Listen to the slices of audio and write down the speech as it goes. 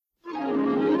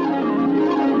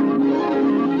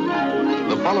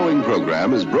following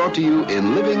program is brought to you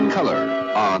in living color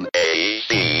on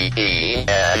ACEN.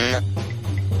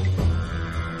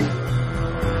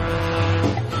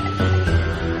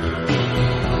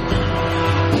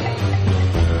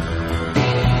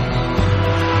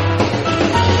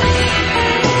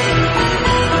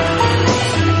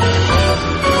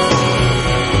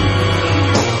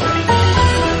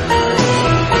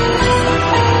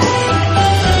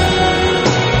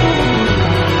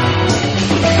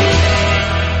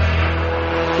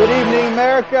 Good evening,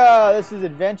 America. This is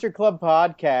Adventure Club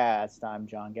Podcast. I'm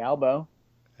John Galbo.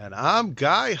 And I'm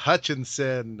Guy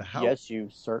Hutchinson. Yes, you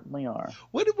certainly are.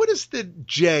 What is the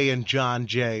J in John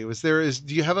J? Do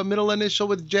you have a middle initial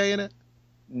with J in it?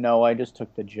 No, I just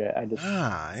took the J.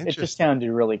 Interesting. It just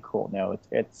sounded really cool. No,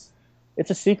 it's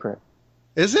a secret.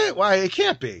 Is it? Why? It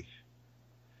can't be.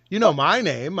 You know my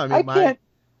name.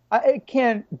 It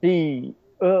can't be.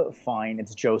 Fine.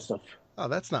 It's Joseph. Oh,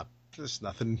 there's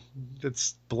nothing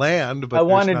that's bland, but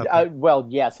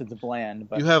yes, it's bland.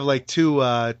 But you have like two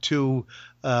what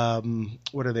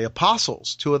are they,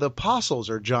 apostles? Two of the apostles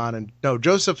are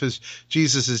Joseph is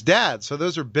Jesus' dad. So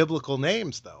those are biblical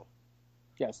names, though.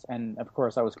 Yes, and of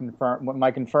course I was confirmed.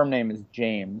 My confirmed name is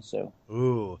James. So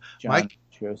John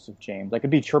Joseph James. I could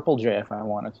be Triple J if I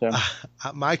wanted to.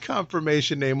 My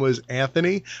confirmation name was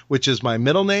Anthony, which is my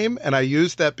middle name, and I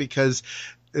used that because.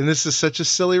 And this is such a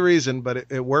silly reason, but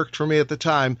it worked for me at the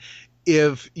time.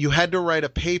 If you had to write a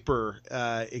paper,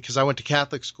 because I went to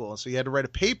Catholic school, so you had to write a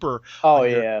paper on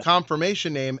your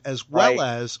confirmation name as well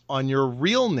as on your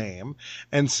real name.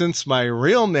 And since my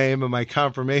real name and my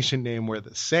confirmation name were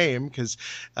the same, because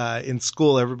in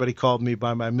school everybody called me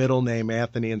by my middle name,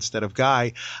 Anthony, instead of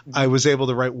Guy, I was able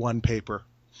to write one paper.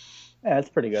 Yeah, that's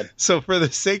pretty good. So for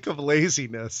the sake of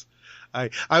laziness,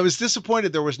 I was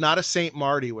disappointed there was not a Saint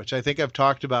Marty, which I think I've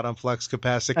talked about on Flux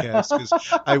Capacicast,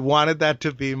 because I wanted that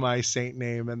to be my saint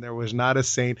name, and there was not a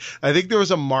saint. I think there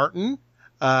was a Martin,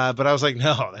 but I was like,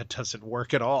 no, that doesn't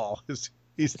work at all.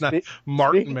 He's not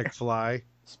Martin McFly.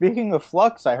 Speaking of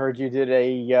Flux, I heard you did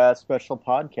a special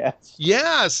podcast.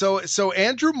 Yeah, so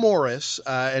Andrew Morris,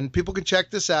 and people can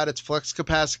check this out. It's Flux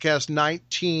Capacicast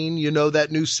 19. You know that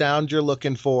new sound you're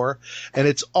looking for. And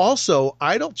it's also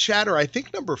Idle Chatter, I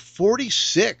think number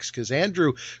 46, because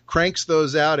Andrew cranks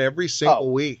those out every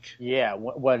single week. Yeah,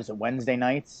 what is it, Wednesday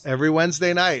nights? Every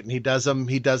Wednesday night, and he does them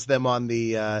on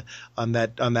the on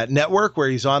that network where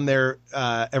he's on there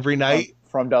every night.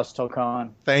 From Dusk Till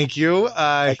Con. Thank you.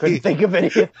 I couldn't think of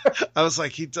it either. I was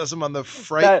like, he does them on the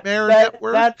Frightmare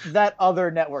Network. That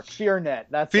other network, FearNet.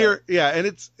 That's Fear. Yeah, and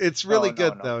it's really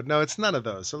good though. No, it's none of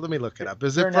those. So let me look it up.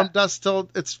 Is it From Dusk Till?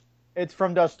 It's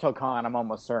From Dusk Till Con. I'm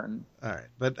almost certain. All right,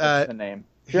 but that's the name.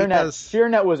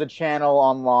 FearNet was a channel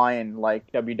online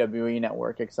like WWE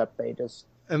Network, except they just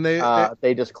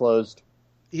closed.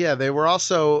 Yeah, they were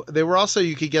also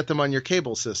you could get them on your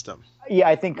cable system. Yeah,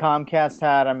 I think Comcast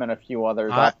had them and a few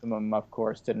others. Optimum, of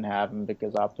course, didn't have them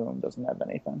because Optimum doesn't have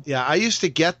anything. Yeah, I used to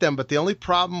get them, but the only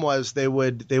problem was they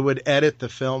would edit the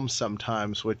film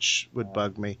sometimes, which would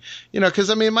bug me. You know, because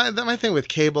I mean, my thing with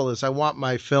cable is I want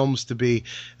my films to be,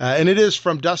 and it is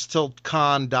from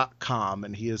dusktillcon.com,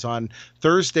 and he is on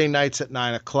Thursday nights at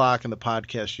 9:00, and the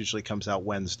podcast usually comes out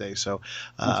Wednesday. So.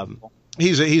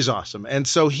 He's awesome. And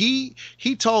so he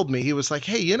told me, he was like,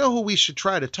 hey, you know who we should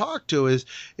try to talk to is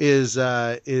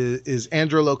Andrew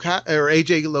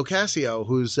AJ Locascio,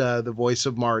 who's the voice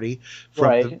of Marty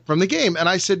from the game. And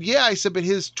I said, yeah, but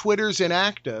his Twitter's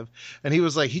inactive. And he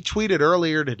was like, he tweeted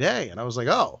earlier today. And I was like,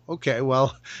 oh, okay,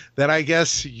 well, then I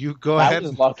guess you go ahead.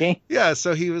 That was lucky. Yeah.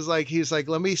 So he's like,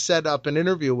 let me set up an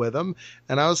interview with him.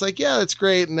 And I was like, yeah, that's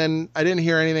great. And then I didn't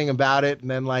hear anything about it.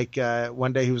 And then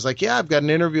one day he was like, yeah, I've got an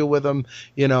interview with him.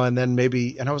 You know, and then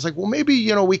and I was like, well, maybe,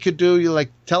 you know, we could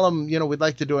tell him, you know, we'd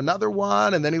like to do another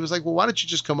one. And then he was like, well, why don't you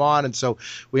just come on? And so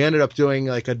we ended up doing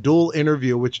like a dual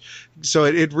interview,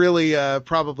 it really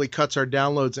probably cuts our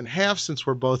downloads in half since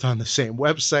we're both on the same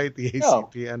website, the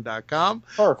acpn.com.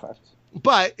 Perfect.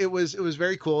 But it was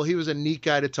very cool. He was a neat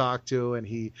guy to talk to, and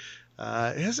he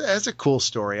has a cool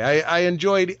story. I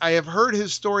have heard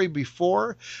his story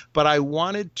before, but I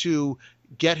wanted to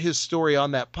get his story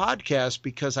on that podcast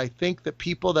because I think that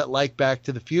people that like Back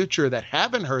to the Future that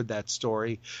haven't heard that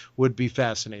story would be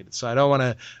fascinated. So I don't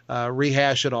want to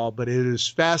rehash it all, but it is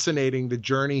fascinating the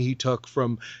journey he took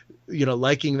from, you know,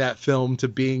 liking that film to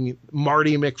being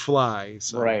Marty McFly.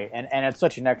 So. Right, and it's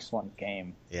such an excellent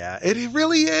game. Yeah, it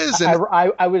really is.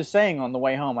 I was saying on the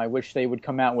way home, I wish they would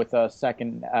come out with a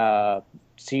second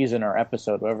season or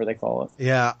episode, whatever they call it.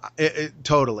 Yeah,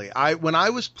 totally. When I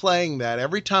was playing that,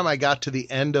 every time I got to the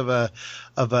end of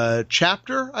a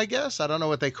chapter, I guess I don't know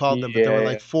what they called them, but there were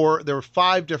like there were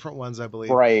 5 different ones, I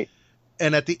believe. Right.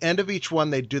 And at the end of each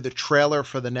one, they'd do the trailer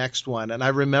for the next one. And I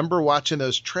remember watching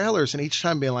those trailers and each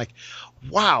time being like,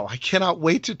 wow, I cannot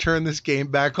wait to turn this game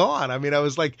back on. I mean, I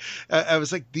was like,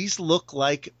 these look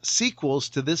like sequels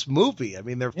to this movie. I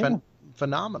mean, they're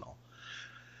phenomenal.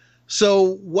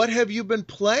 So what have you been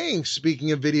playing?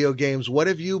 Speaking of video games, what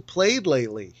have you played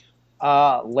lately?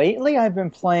 Lately, I've been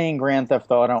playing Grand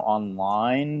Theft Auto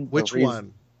Online. Which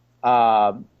one?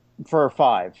 For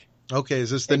 5. Okay, is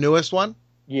this the newest one?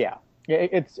 Yeah.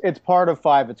 It's part of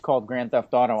 5. It's called Grand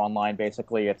Theft Auto Online.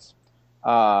 Basically, it's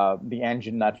the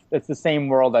engine it's the same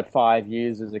world that 5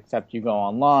 uses, except you go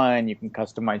online. You can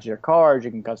customize your cars.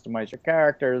 You can customize your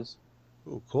characters.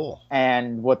 Oh, cool.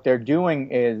 And what they're doing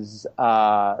is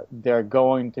they're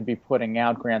going to be putting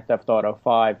out Grand Theft Auto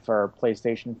 5 for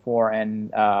PlayStation 4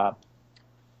 and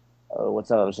what's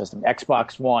that other system?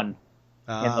 Xbox One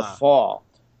in the fall.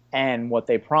 And what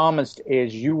they promised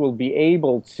is you will be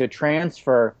able to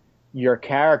transfer your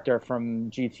character from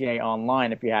GTA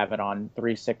Online, if you have it on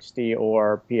 360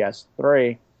 or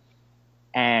PS3,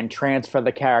 and transfer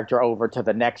the character over to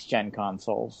the next-gen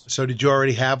consoles. So did you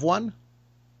already have one?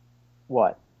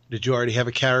 What? Did you already have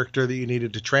a character that you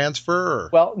needed to transfer? Or?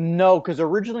 Well, no, because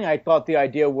originally I thought the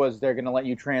idea was they're going to let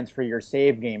you transfer your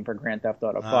save game for Grand Theft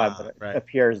Auto 5, but it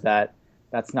appears that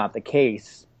that's not the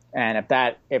case. And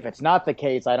if it's not the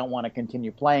case, I don't want to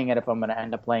continue playing it if I'm going to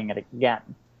end up playing it again.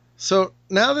 So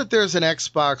now that there's an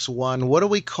Xbox One, what do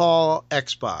we call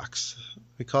Xbox?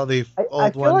 We call the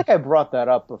old one. I feel like I brought that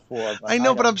up before. I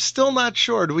know, but I'm still not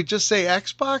sure. Do we just say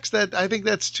Xbox? I think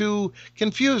that's too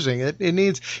confusing. It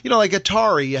needs, like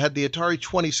Atari. You had the Atari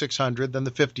 2600, then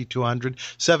the 5200,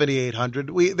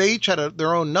 7800. They each had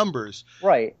their own numbers.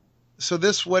 Right. So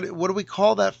this, what do we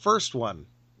call that first one?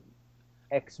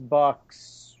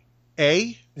 Xbox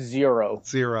A? Zero.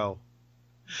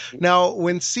 Now,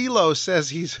 when CeeLo says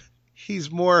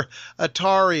he's more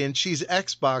Atari and she's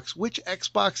Xbox, which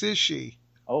Xbox is she?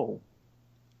 Oh.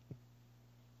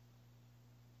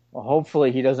 Well,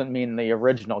 hopefully he doesn't mean the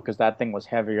original, because that thing was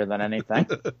heavier than anything.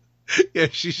 Yeah,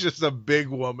 she's just a big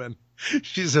woman.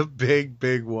 She's a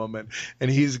big woman.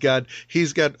 And he's got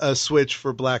a switch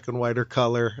for black and white or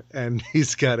color, and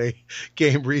he's got a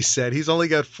game reset. He's only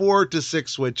got 4 to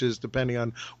 6 switches, depending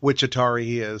on which Atari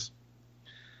he is.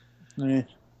 Yeah.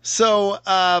 So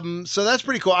that's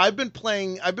pretty cool. I've been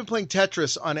playing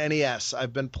Tetris on NES.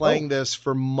 I've been playing this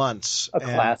for months. A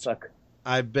classic.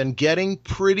 I've been getting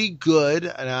pretty good,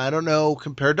 and I don't know,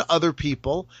 compared to other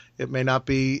people, it may not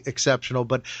be exceptional,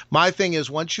 but my thing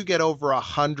is once you get over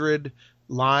 100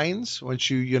 lines, once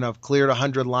you have cleared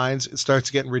 100 lines, it starts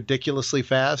getting ridiculously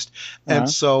fast. And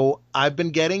so I've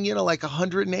been getting like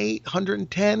 108,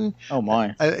 110. Oh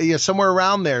my. Somewhere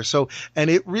around there. So, and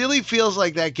it really feels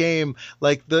like that game,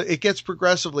 it gets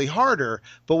progressively harder,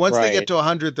 but once they get to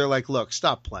 100, they're like, look,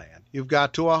 stop playing. You've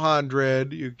got to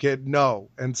 100. You can't, no.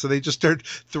 And so they just start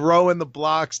throwing the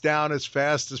blocks down as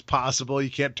fast as possible.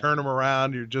 You can't turn them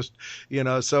around. You're just,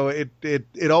 so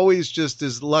it always just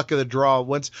is luck of the draw.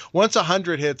 Once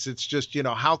 100 hits, it's just,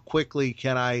 how quickly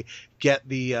can I get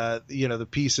the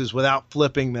pieces without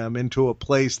flipping them into a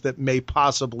place that may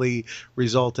possibly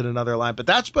result in another line. But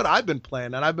that's what I've been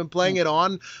playing, and I've been playing it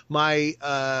on my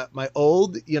my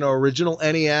old original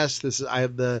NES. I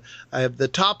have the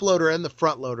top loader and the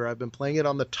front loader. I've been playing it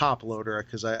on the top loader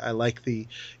because I like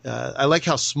I like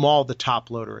how small the top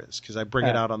loader is, because I bring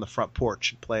it out on the front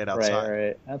porch and play it outside.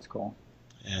 Right. That's cool.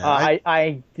 Yeah,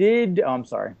 I did. Oh, I'm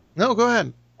sorry. No, go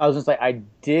ahead. I was gonna say I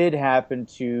did happen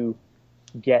to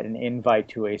get an invite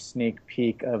to a sneak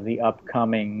peek of the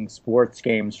upcoming sports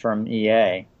games from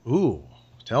EA. Ooh,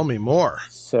 tell me more.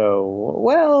 So,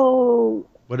 well...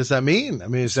 What does that mean? I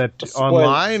mean, is that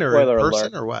online or in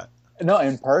person or what? No,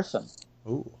 in person.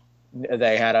 Ooh.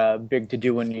 They had a big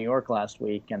to-do in New York last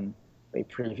week, and they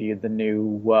previewed the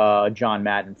new John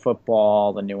Madden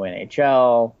football, the new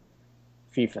NHL,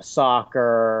 FIFA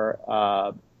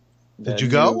soccer. Did you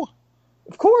go?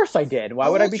 Of course I did. Why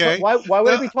would I be? Why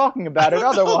would I be talking about it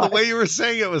otherwise? The way you were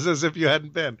saying it was as if you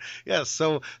hadn't been. Yes.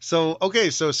 So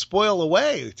okay. So spoil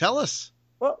away. Tell us.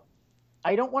 Well,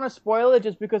 I don't want to spoil it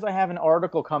just because I have an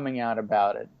article coming out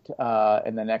about it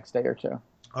in the next day or two.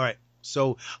 All right.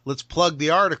 So let's plug the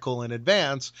article in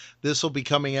advance. This will be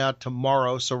coming out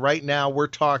tomorrow. So right now we're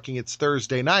talking, it's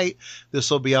Thursday night. This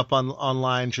will be up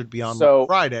online, should be on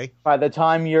Friday. By the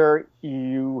time you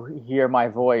hear my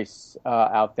voice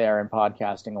out there in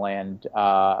podcasting land,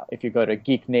 if you go to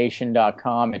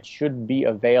geeknation.com, it should be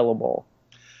available.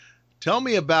 Tell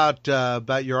me about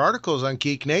your articles on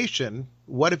Geek Nation.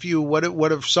 What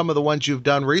have some of the ones you've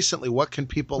done recently? What can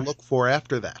people look for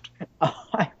after that?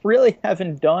 I really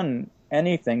haven't done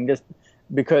anything, just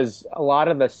because a lot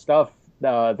of the stuff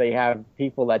they have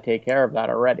people that take care of that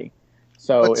already.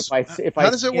 So How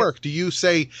does it work? Do you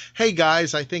say, "Hey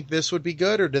guys, I think this would be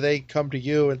good," or do they come to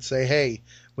you and say, "Hey,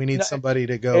 we need somebody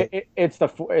to go"? It's the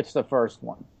first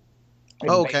one.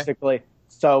 Oh, okay.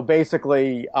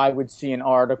 Basically, I would see an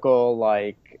article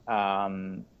like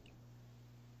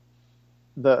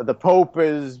the Pope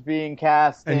is being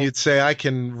cast, and you'd say, "I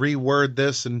can reword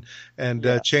this and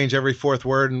change every fourth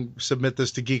word and submit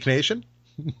this to Geek Nation."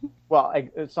 Well,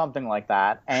 something like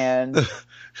that. And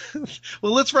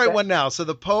well, let's write one now. So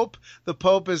the Pope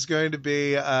is going to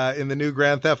be in the new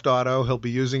Grand Theft Auto. He'll be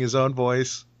using his own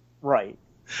voice. Right.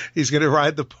 He's going to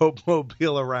ride the Pope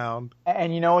mobile around.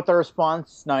 And you know what the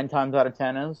response 9 times out of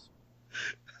 10 is?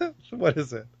 What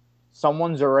is it?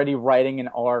 Someone's already writing an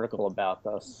article about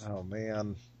this. Oh,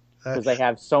 man. Because they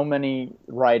have so many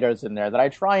writers in there that I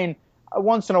try and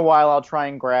once in a while I'll try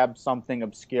and grab something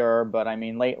obscure. But I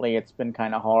mean, lately it's been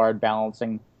kind of hard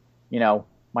balancing,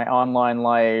 my online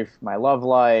life, my love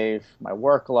life, my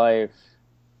work life.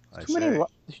 There's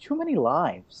too many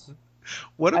lives.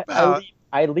 What about...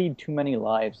 I lead too many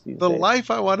lives these days. The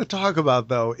life I want to talk about,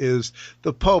 though, is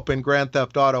the Pope in Grand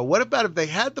Theft Auto. What about if they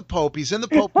had the Pope, he's in the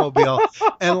Pope mobile,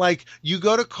 and, you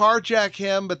go to carjack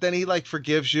him, but then he,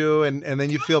 forgives you, and then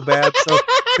you feel bad, so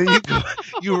then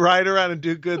you ride around and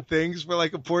do good things for, a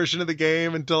portion of the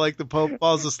game until, the Pope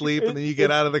falls asleep, and then you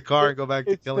get out of the car and go back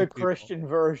to killing people. It's the Christian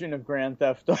version of Grand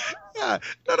Theft Auto. Yeah.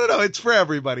 No, it's for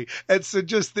everybody. And so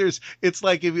it's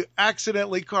like if you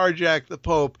accidentally carjack the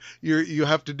Pope, you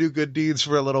have to do good deeds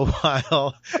for a little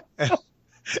while,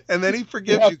 and then he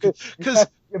forgives you because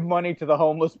give money to the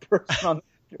homeless person on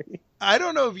the street. I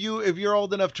don't know if you're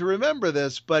old enough to remember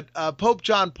this, but Pope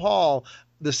John Paul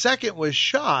II was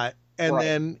shot, and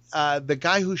then the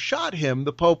guy who shot him,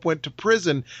 the Pope, went to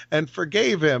prison and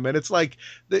forgave him. And it's like,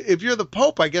 if you're the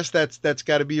Pope, I guess that's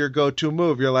got to be your go-to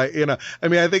move. You're like,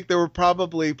 I think there were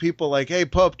probably people like, "Hey,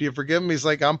 Pope, do you forgive him?" He's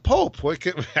like, "I'm Pope. I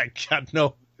can't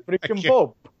know.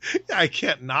 Pope. I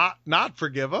can't not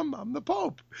forgive him. I'm the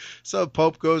Pope." So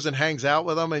Pope goes and hangs out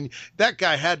with him, and that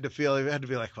guy had to be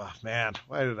like, "Oh man,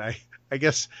 why did I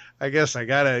guess I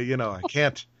gotta, I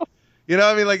can't."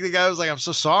 The guy was like, "I'm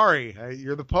so sorry.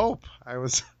 You're the Pope.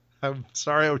 I'm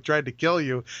sorry I tried to kill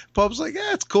you." Pope's like,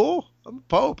 "Yeah, it's cool. I'm the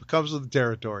Pope. It comes with the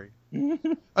territory."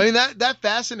 I mean, that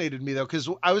fascinated me, though, because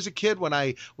I was a kid when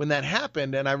that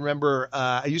happened, and I remember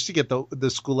I used to get the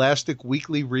Scholastic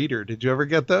Weekly Reader. Did you ever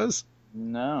get those?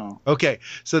 No. Okay,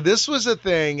 so this was a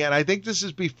thing, and I think this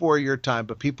is before your time,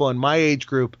 but people in my age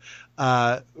group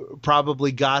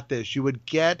probably got this. You would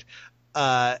get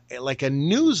a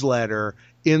newsletter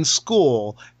in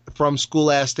school from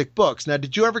Scholastic Books. Now,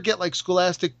 did you ever get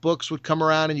Scholastic Books would come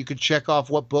around and you could check off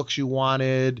what books you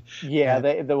wanted? Yeah,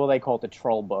 they call it the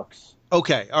troll books.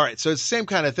 Okay, all right. So it's the same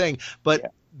kind of thing,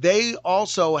 but they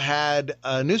also had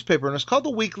a newspaper, and it was called the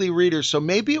Weekly Reader. So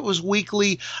maybe it was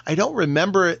weekly. I don't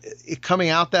remember it coming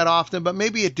out that often, but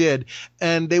maybe it did.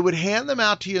 And they would hand them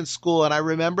out to you in school, and I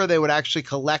remember they would actually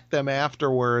collect them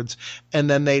afterwards, and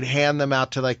then they'd hand them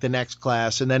out to the next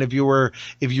class. And then if you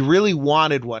really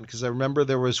wanted one, because I remember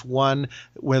there was one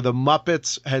where the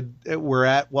Muppets were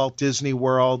at Walt Disney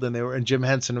World, and Jim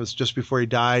Henson, was just before he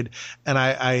died, and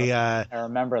I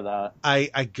remember that.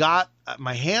 I got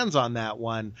my hands on that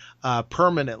one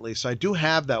permanently, so I do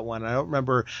have that one. I don't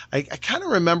remember. I kind of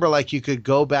remember you could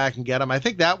go back and get them. I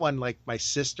think that one, my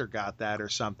sister got that or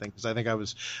something, because I think I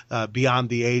was beyond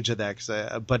the age of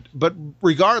that. But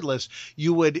regardless,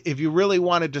 you would, if you really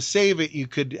wanted to save it, you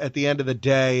could at the end of the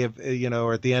day,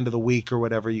 or at the end of the week or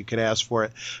whatever, you could ask for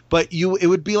it. But it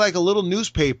would be like a little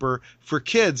newspaper for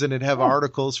kids, and it'd have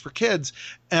articles for kids.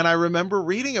 And I remember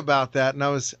reading about that, and I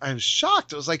was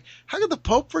shocked. I was like, how could the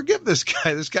Pope forgive this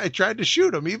guy? This guy tried to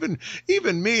shoot him.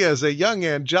 Even me, as a young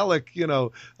angelic,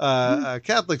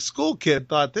 Catholic school kid,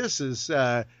 thought this is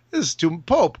too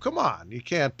Pope. Come on, you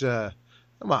can't. Come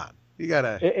on, you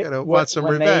gotta want some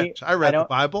revenge. I read the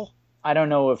Bible. I don't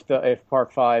know if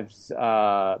Part 5's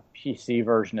PC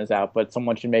version is out, but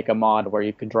someone should make a mod where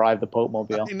you could drive the Pope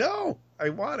mobile. I know. I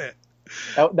want it.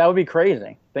 That would be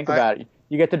crazy. Think about it.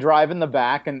 You get to drive in the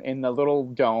back and in the little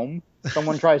dome.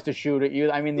 Someone tries to shoot at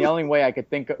you. I mean, the only way I could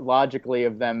think logically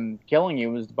of them killing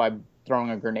you is by throwing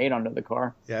a grenade under the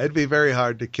car. Yeah, it'd be very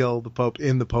hard to kill the Pope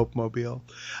in the Pope mobile.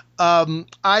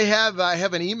 I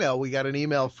have an email. We got an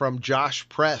email from Josh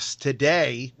Press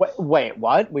today. Wait,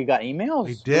 what? We got emails?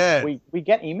 We did. We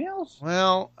get emails?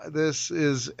 Well, this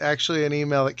is actually an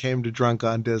email that came to Drunk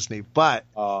on Disney, but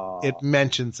it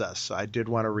mentions us, so I did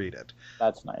want to read it.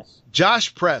 That's nice.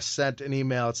 Josh Press sent an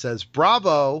email. It says,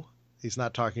 "Bravo." He's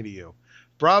not talking to you.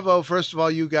 "Bravo. First of all,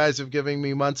 you guys have given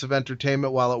me months of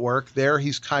entertainment while at work." There,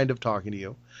 he's kind of talking to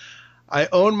you. "I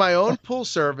own my own pool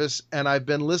service, and I've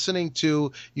been listening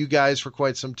to you guys for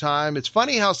quite some time. It's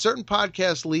funny how certain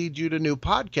podcasts lead you to new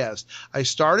podcasts. I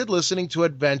started listening to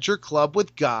Adventure Club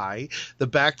with Guy. The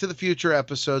Back to the Future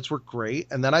episodes were great,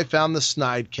 and then I found the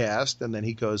Snidecast," and then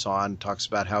he goes on, talks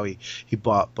about how he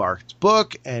bought Bart's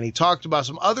book, and he talked about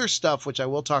some other stuff, which I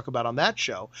will talk about on that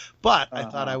show, but I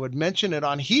thought I would mention it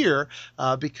on here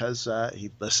because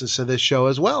he listens to this show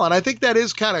as well, and I think that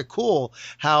is kind of cool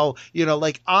how,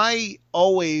 like I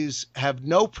always have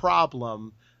no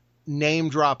problem name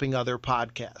dropping other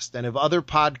podcasts. And if other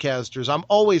podcasters, I'm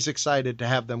always excited to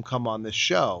have them come on this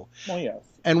show. Well, yes.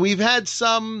 And we've had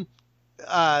some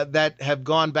that have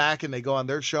gone back and they go on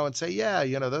their show and say, yeah,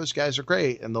 those guys are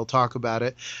great. And they'll talk about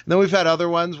it. And then we've had other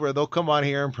ones where they'll come on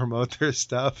here and promote their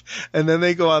stuff. And then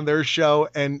they go on their show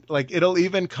and it'll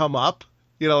even come up.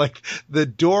 The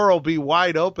door will be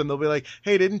wide open. They'll be like,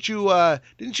 "Hey, didn't you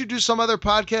do some other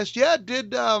podcast?" "Yeah,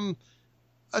 did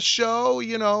a show,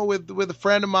 with a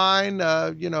friend of mine,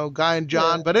 Guy and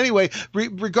John." Yeah. But anyway,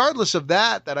 regardless of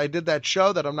that I did that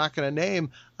show that I'm not going to name,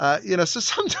 so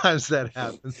sometimes that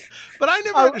happens. But I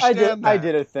never understand that. I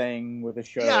did a thing with a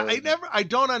show. Yeah, I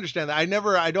don't understand that. I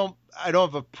don't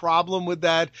have a problem with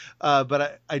that,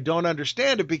 but I don't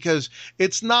understand it because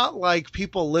it's not like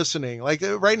people listening. Like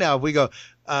right now, if we go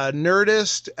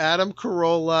Nerdist, Adam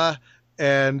Carolla,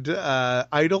 and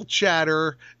Idle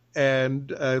Chatter, and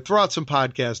throw out some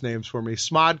podcast names for me.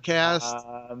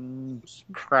 Smodcast.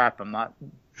 Crap, I'm not.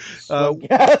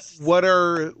 Yes. What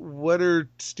are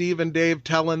Steve and Dave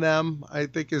telling them? I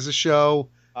think is a show.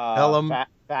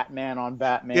 Batman on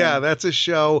Batman. Yeah, that's a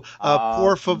show.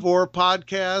 Por Favor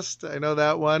podcast. I know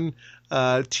that one.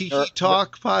 Tiki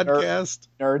Talk podcast.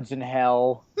 Nerds in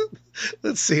Hell.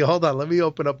 Let's see. Hold on. Let me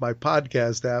open up my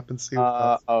podcast app and see.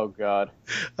 Oh God.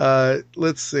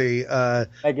 Let's see.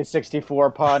 Mega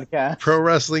 64 podcast. Pro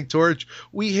Wrestling Torch.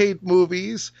 We Hate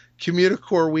Movies.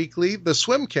 Communicore Weekly. The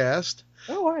Swimcast.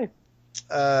 Oh, right.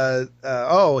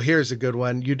 Here's a good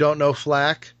one. You Don't Know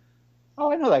Flack.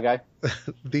 Oh, I know that guy.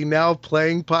 The Now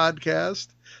Playing podcast.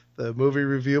 The movie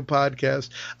review podcast.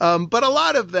 But a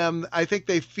lot of them, I think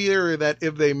they fear that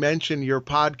if they mention your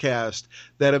podcast,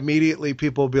 that immediately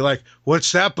people will be like,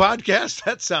 "What's that podcast?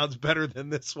 That sounds better than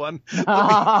this one.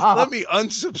 Let me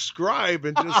unsubscribe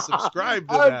and just subscribe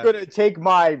to that." I'm going to take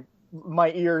my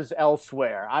ears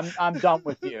elsewhere. I'm done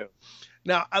with you.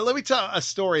 Now, let me tell a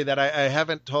story that I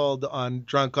haven't told on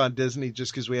Drunk on Disney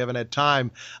just because we haven't had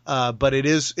time, but it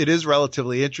is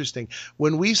relatively interesting.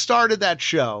 When we started that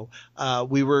show,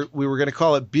 we were going to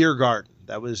call it Beer Garden.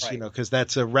 That was, right. Because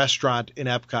that's a restaurant in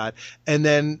Epcot. And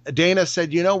then Dana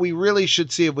said, we really should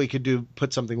see if we could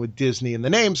put something with Disney in the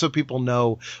name so people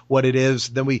know what it is.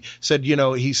 Then we said,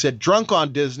 he said Drunk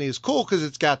on Disney is cool because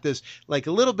it's got this like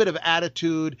a little bit of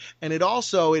attitude. And it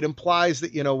implies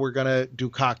that, we're going to do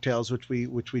cocktails, which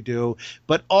we do,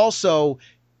 but also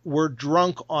we're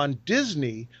drunk on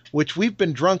Disney, which we've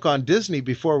been drunk on Disney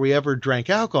before we ever drank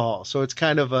alcohol. So it's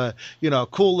kind of a,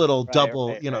 cool little double,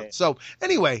 right. So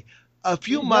anyway, a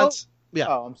few months. Yeah.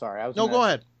 Oh, I'm sorry. Go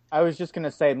ahead. I was just going to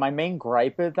say my main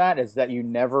gripe with that is that you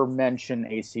never mention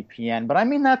ACPN, but I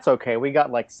mean, that's okay. We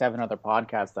got like 7 other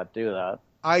podcasts that do that.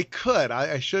 I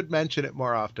should mention it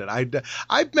more often.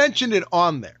 I've mentioned it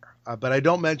on there. But I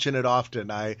don't mention it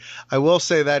often. I will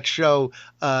say that show,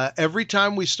 every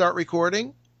time we start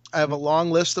recording, I have a long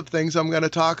list of things I'm going to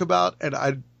talk about,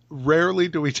 and rarely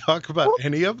do we talk about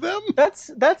any of them. That's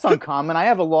uncommon. I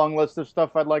have a long list of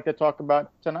stuff I'd like to talk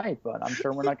about tonight, but I'm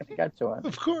sure we're not going to get to it.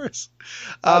 Of course.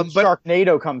 But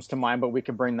Sharknado comes to mind, but we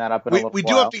can bring that up in a little while. We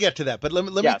do have to get to that, but let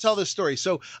me tell this story.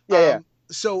 So,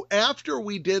 So after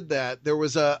we did that, there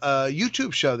was a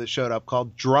YouTube show that showed up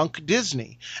called Drunk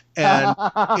Disney, and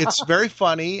it's very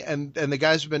funny. And the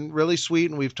guys have been really sweet,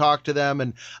 and we've talked to them,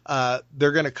 and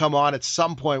they're going to come on at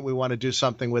some point. We want to do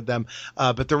something with them,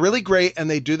 but they're really great. And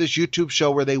they do this YouTube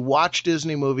show where they watch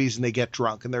Disney movies and they get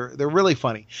drunk, and they're really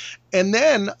funny. And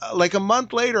then like a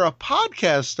month later, a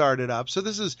podcast started up. So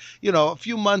this is, a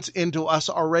few months into us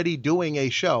already doing a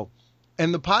show.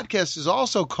 And the podcast is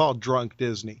also called Drunk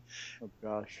Disney. Oh,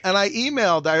 gosh. And I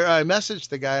messaged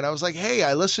the guy and I was like, hey,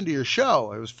 I listened to your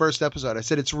show. It was first episode. I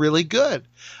said, it's really good.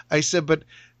 I said, but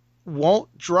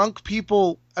drunk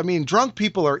people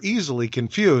are easily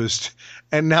confused.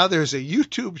 And now there's a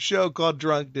YouTube show called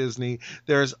Drunk Disney.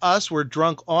 There's us, we're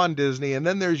drunk on Disney. And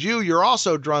then there's you're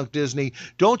also Drunk Disney.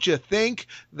 Don't you think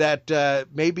that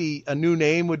maybe a new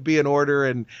name would be in order?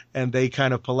 And they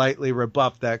kind of politely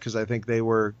rebuffed that because I think they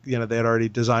were, they had already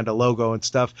designed a logo and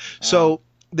stuff. So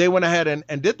they went ahead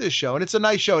and did this show. And it's a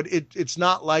nice show. It's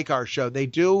not like our show. They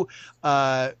do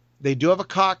have a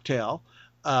cocktail.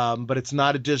 But it's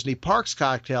not a Disney Parks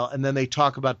cocktail, and then they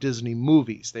talk about Disney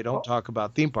movies. They don't talk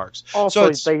about theme parks.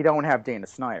 Also, they don't have Dana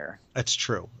Snyder. That's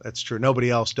true. Nobody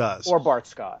else does. Or Bart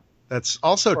Scott. That's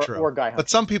also true. Or Guy Hutchinson. But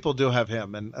some people do have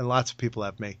him, and lots of people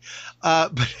have me.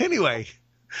 But anyway.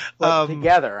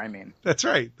 Together, I mean. That's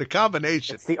right. The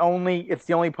combination. It's the only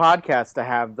podcast to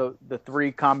have the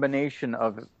three combination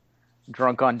of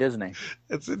Drunk on Disney.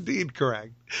 That's indeed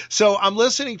correct. So I'm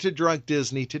listening to Drunk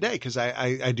Disney today because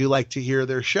I do like to hear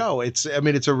their show. It's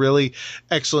a really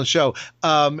excellent show.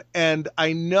 And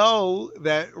I know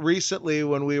that recently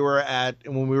when we were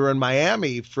in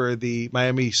Miami for the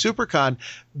Miami SuperCon,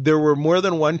 there were more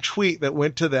than one tweet that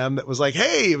went to them that was like,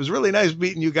 hey, it was really nice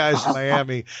meeting you guys in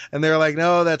Miami. And they were like,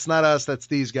 no, that's not us. That's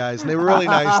these guys. And they were really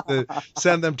nice to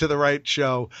send them to the right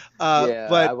show.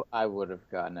 But I would have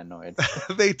gotten annoyed.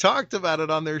 They talked about it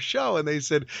on their show and they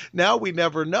said, now we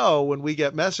never know when we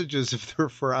get messages if they're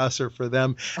for us or for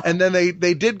them. And then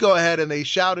they did go ahead and they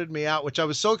shouted me out, which I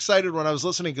was so excited when I was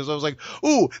listening because I was like,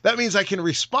 ooh, that means I can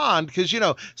respond. Because,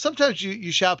 sometimes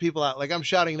you shout people out, like I'm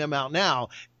shouting them out now,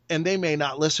 and they may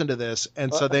not listen to this,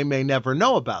 and so they may never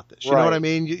know about this. You know what I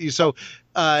mean? It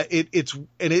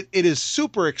is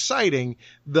super exciting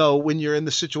though when you're in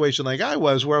the situation like I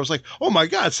was, where I was like, oh my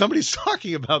God, somebody's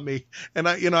talking about me, and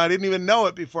I didn't even know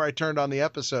it before I turned on the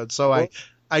episode. So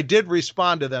I did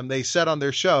respond to them. They said on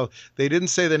their show, they didn't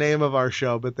say the name of our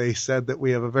show, but they said that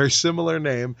we have a very similar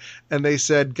name. And they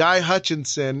said, Guy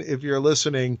Hutchinson, if you're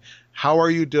listening, how are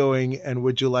you doing? And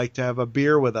would you like to have a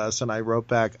beer with us? And I wrote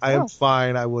back, I am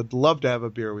fine. I would love to have a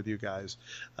beer with you guys.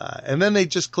 And then they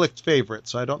just clicked favorite.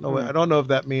 So I don't know. I don't know if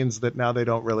that means that now they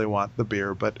don't really want the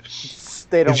beer, but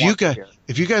they don't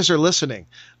if you guys are listening,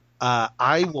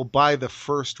 I will buy the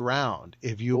first round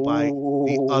if you buy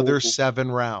the other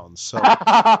 7 rounds. So,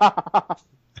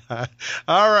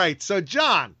 all right. So,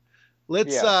 John,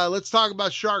 let's talk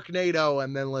about Sharknado,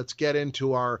 and then let's get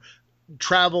into our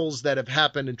travels that have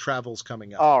happened and travels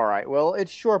coming up. All right. Well,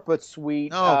 it's short but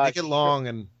sweet. No, make it long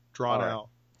and drawn out.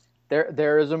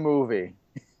 There is a movie.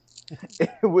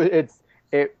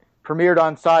 It premiered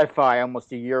on Sci-Fi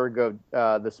almost a year ago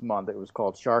this month. It was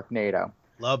called Sharknado.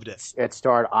 Loved it. It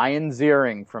starred Ian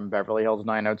Ziering from Beverly Hills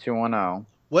 90210.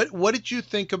 What did you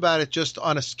think about it, just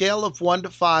on a scale of 1 to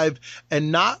 5,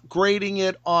 and not grading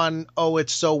it on,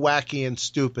 it's so wacky and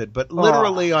stupid, but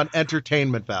literally on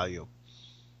entertainment value?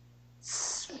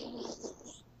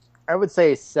 I would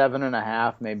say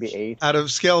 7.5, maybe 8. Out of a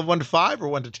scale of 1 to 5 or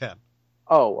 1 to 10?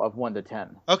 Oh, of 1 to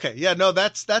 10. Okay, yeah, no,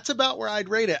 that's about where I'd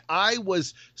rate it. I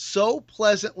was so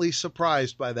pleasantly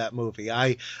surprised by that movie.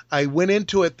 I went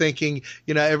into it thinking,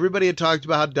 everybody had talked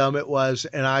about how dumb it was,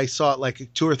 and I saw it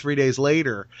like 2 or 3 days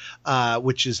later,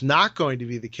 which is not going to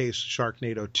be the case with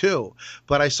Sharknado 2.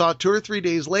 But I saw it 2 or 3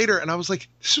 days later, and I was like,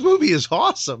 this movie is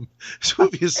awesome. This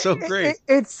movie is so great.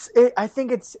 I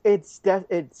think it's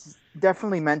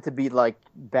definitely meant to be like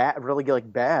bad, really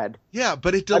like bad. Yeah,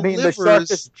 but it delivers. I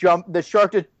mean, the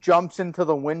shark just jumps into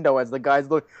the window as the guys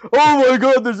look. Oh my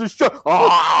God, there's a shark!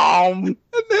 And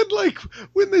then, like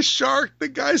when the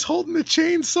guy's holding the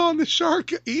chainsaw, and the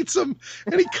shark eats him,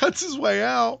 and he cuts his way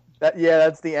out.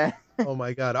 That's the end. Oh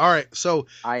my God! All right, so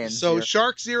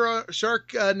Sharknado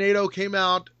came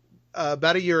out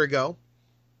about a year ago.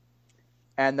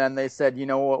 And then they said, you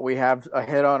know what, we have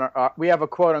a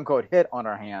quote unquote hit on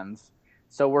our hands.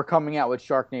 So we're coming out with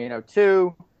Sharknado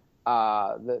 2.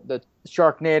 The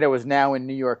Sharknado is now in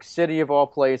New York City of all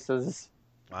places.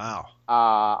 Wow.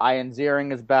 Ian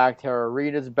Ziering is back. Tara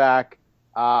Reid is back.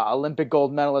 Olympic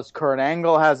gold medalist Kurt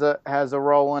Angle has a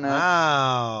role in it.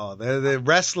 Wow. The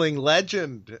wrestling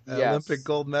legend, yes. Olympic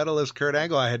gold medalist Kurt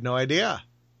Angle. I had no idea.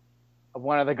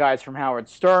 One of the guys from Howard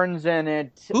Stern's in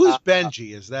it. Who's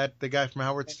Benji? Is that the guy from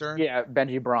Howard Stern? Yeah,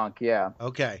 Benji Bronk, yeah.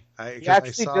 Okay, I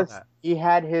saw that. He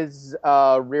had his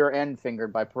rear end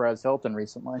fingered by Perez Hilton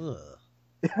recently.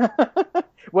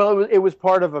 Well, it was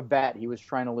part of a bet. He was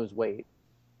trying to lose weight.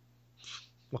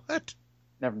 What?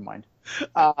 Never mind.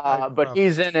 But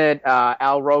he's in it.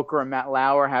 Al Roker and Matt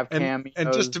Lauer have cameos.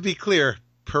 And just to be clear,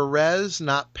 Perez,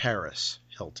 not Paris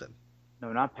Hilton.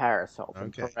 No, not Paris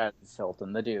Hilton. Okay. Perez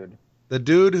Hilton, the dude. The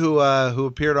dude who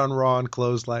appeared on Raw and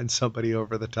clotheslined somebody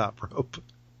over the top rope.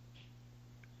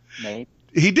 Nate.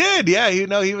 He did, yeah.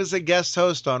 He was a guest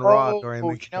host on Raw during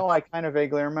the. No, I kind of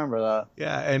vaguely remember that.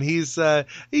 Yeah, and he's a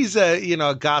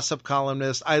gossip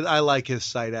columnist. I like his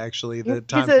site actually. The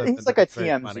He's like a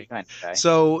TMZ kind of guy.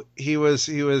 So he was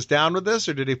down with this,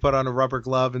 or did he put on a rubber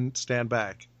glove and stand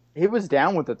back? He was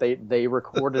down with it. They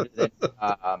recorded it in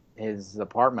his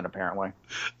apartment apparently.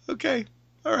 Okay,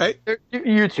 all right.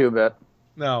 YouTube it.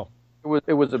 No,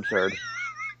 it was absurd.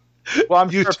 Well, I'm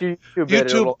sure if you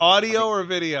YouTube audio or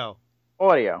video.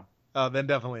 Audio. Oh, then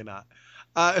definitely not.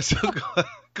 So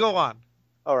go on.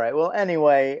 All right. Well,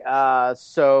 anyway,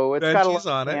 so it's got a lot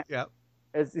on it. Yeah.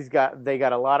 They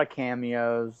got a lot of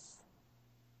cameos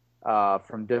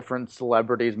from different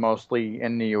celebrities, mostly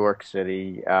in New York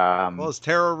City. Well, is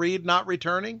Tara Reid not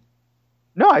returning?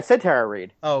 No, I said Tara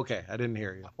Reid. Oh, okay. I didn't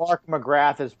hear you. Mark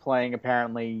McGrath is playing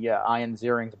apparently Ian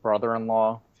Ziering's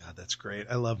brother-in-law. God, that's great.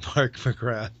 I love Mark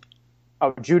McGrath.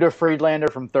 Oh, Judah Friedlander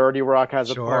from 30 Rock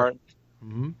has a part.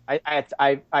 Mm-hmm.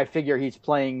 I figure he's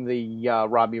playing the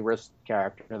Robbie Wrist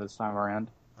character this time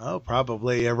around. Oh,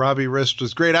 probably. Robbie Wrist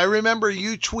was great. I remember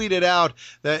you tweeted out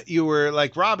that you were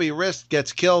like, Robbie Wrist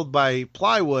gets killed by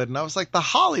plywood. And I was like, the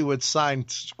Hollywood sign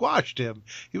squashed him.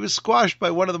 He was squashed by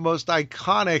one of the most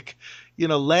iconic,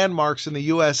 landmarks in the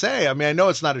USA. I mean, I know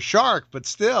it's not a shark, but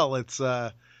still, it's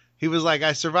he was like,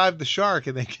 I survived the shark,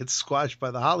 and then gets squashed by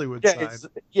the Hollywood sign.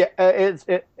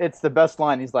 It's the best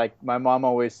line. He's like, my mom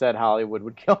always said Hollywood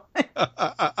would kill me.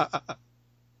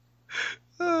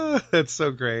 That's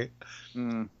so great.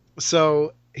 Mm.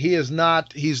 So he's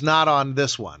not on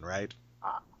this one, right?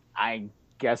 I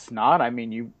guess not. I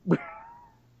mean,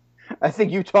 I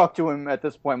think you talked to him at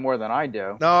this point more than I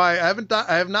do. No, I haven't.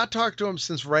 I have not talked to him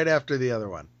since right after the other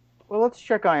one. Well, let's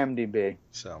check IMDb.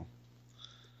 So.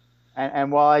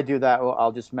 And while I do that,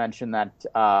 I'll just mention that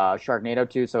Sharknado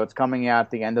 2, so it's coming out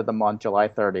at the end of the month, July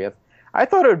 30th. I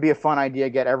thought it would be a fun idea to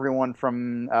get everyone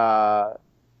from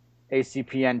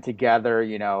ACPN together,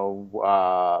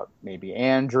 maybe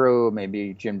Andrew,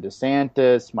 maybe Jim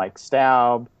DeSantis, Mike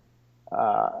Staub,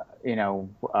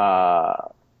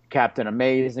 Captain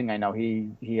Amazing. I know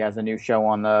he has a new show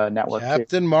on the network.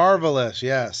 Captain Marvelous,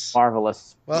 yes.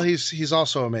 Marvelous. Well, he's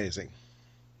also amazing.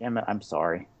 Damn it, I'm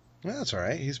sorry. Well, that's all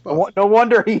right. He's both. No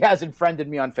wonder he hasn't friended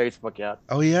me on Facebook yet.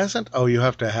 Oh, he hasn't? Oh, you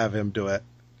have to have him do it.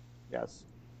 Yes.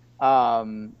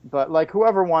 But like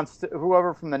whoever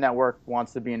from the network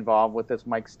wants to be involved with this,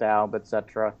 Mike Staub,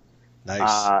 etc.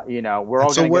 Nice. We're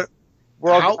all going to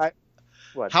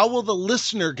How will the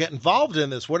listener get involved in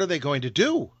this? What are they going to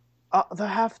do? They'll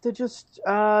have to just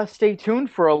stay tuned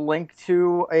for a link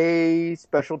to a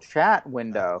special chat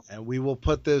window. And we will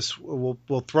put this. We'll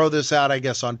throw this out, I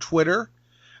guess, on Twitter.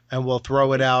 And we'll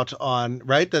throw it out on,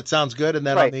 right? That sounds good. And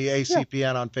then on the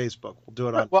ACPN on Facebook. We'll do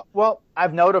it on. Well,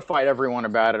 I've notified everyone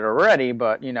about it already,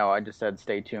 but, I just said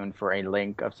stay tuned for a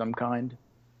link of some kind.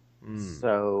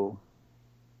 So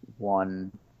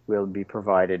one will be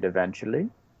provided eventually.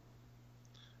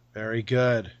 Very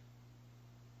good.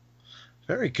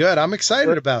 Very good. I'm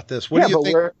excited about this. What do you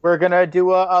think? We're going to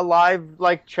do a live,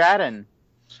 chat-in.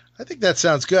 I think that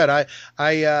sounds good.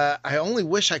 I only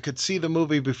wish I could see the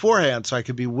movie beforehand so I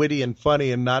could be witty and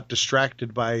funny and not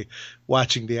distracted by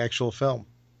watching the actual film.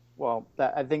 Well,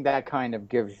 I think that kind of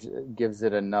gives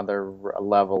it another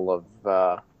level of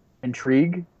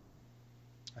intrigue.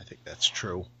 I think that's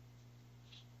true.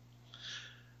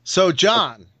 So,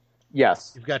 John.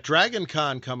 Yes. You've got Dragon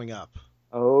Con coming up.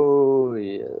 Oh,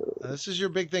 yeah. This is your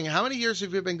big thing. How many years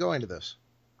have you been going to this?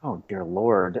 Oh, dear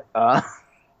Lord.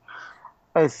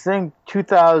 I think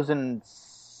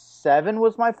 2007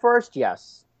 was my first,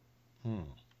 yes.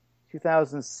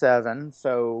 2007,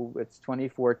 so it's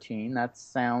 2014. That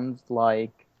sounds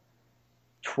like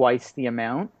twice the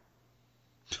amount.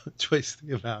 Twice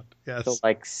the amount, yes. So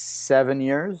 7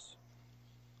 years.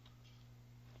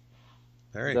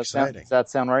 Very exciting. Does that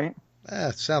sound right?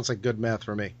 It sounds like good math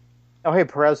for me. Oh, hey,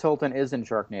 Perez Hilton is in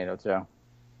Sharknado, too.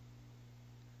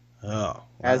 Oh, wow.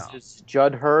 As is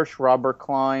Judd Hirsch, Robert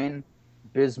Klein,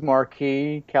 Biz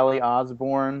Marquis, Kelly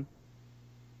Osbourne,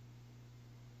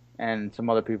 and some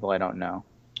other people I don't know.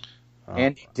 Oh.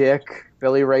 Andy Dick,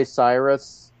 Billy Ray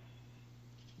Cyrus,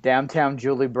 Downtown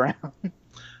Julie Brown.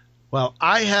 Well,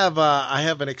 I have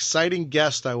an exciting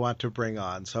guest I want to bring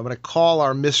on, so I'm going to call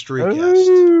our mystery guest.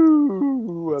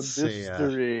 Ooh,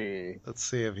 mystery. Let's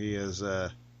see if he is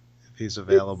if he's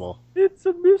available. It's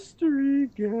a mystery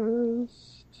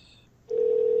guest.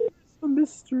 It's a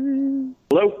mystery.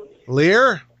 Hello?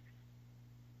 Lear?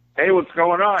 Hey, what's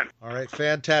going on? All right,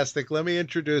 fantastic. Let me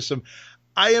introduce him.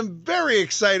 I am very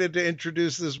excited to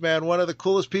introduce this man, one of the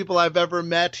coolest people I've ever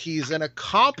met. He's an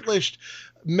accomplished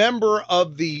member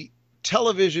of the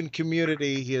television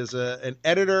community. He is an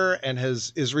editor and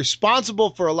is responsible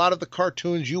for a lot of the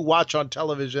cartoons you watch on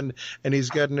television, and he's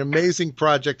got an amazing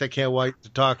project I can't wait to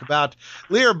talk about.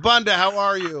 Lear Bunda, how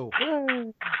are you?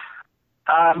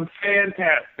 I'm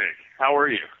fantastic. How are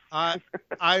you?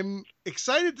 I'm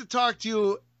excited to talk to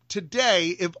you today,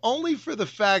 if only for the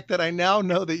fact that I now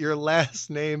know that your last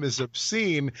name is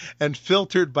obscene and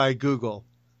filtered by Google.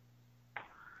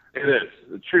 It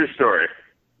is a true story.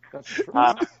 That's true.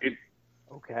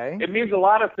 Okay. It means a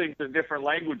lot of things in different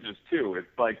languages too. It's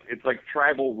like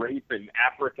tribal rape in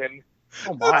African.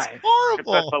 Oh my! That's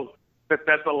horrible. If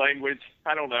that's a language,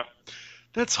 I don't know.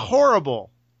 That's horrible.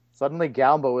 Suddenly,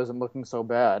 Galbo isn't looking so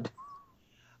bad.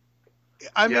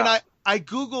 I mean, I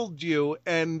Googled you,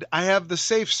 and I have the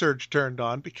safe search turned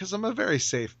on because I'm a very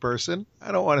safe person.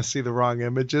 I don't want to see the wrong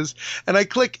images. And I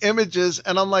click images,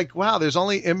 and I'm like, wow, there's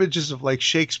only images of, like,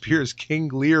 Shakespeare's King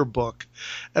Lear book.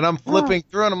 And I'm flipping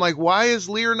through, and I'm like, why is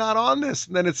Lear not on this?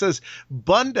 And then it says,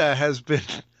 Bunda has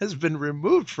been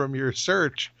removed from your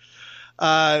search.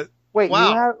 Wait,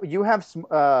 wow. you have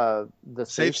the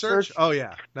safe search? Oh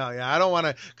yeah. No, yeah. I don't want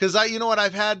to, because you know what,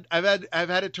 I've had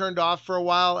it turned off for a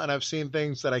while, and I've seen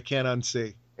things that I can't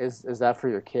unsee. Is that for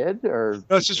your kid, or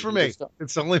no? It's just for me.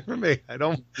 It's only for me. I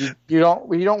don't. You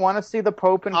don't want to see the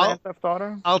Pope in Grand Theft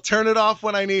Auto? I'll turn it off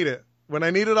when I need it. When I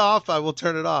need it off, I will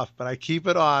turn it off. But I keep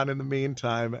it on in the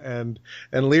meantime, and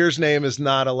Lear's name is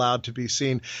not allowed to be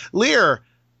seen. Lear,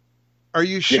 are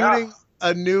you shooting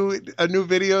a new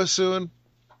video soon?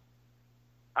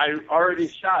 I already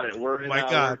shot it. We're in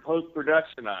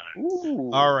post-production on it.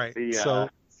 Ooh. All right. So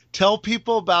tell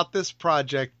people about this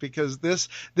project, because this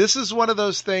is one of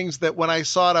those things that when I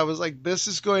saw it, I was like, this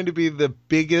is going to be the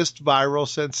biggest viral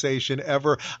sensation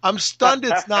ever. I'm stunned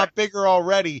it's not bigger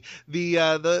already. The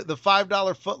 $5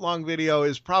 footlong video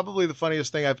is probably the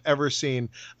funniest thing I've ever seen.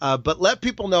 But let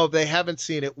people know, if they haven't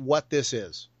seen it, what this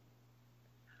is.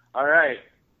 All right.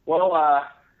 Well,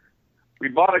 we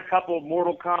bought a couple of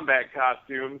Mortal Kombat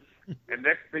costumes, and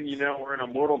next thing you know, we're in a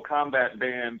Mortal Kombat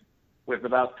band with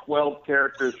about 12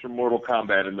 characters from Mortal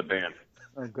Kombat in the band.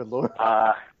 Oh, good Lord.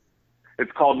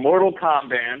 It's called Mortal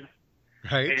Komband.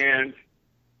 Right. And,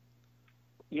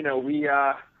 you know, we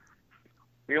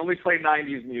only play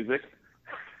 90s music.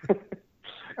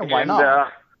 And why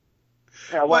not?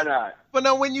 Yeah, why not? But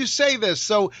now, when you say this,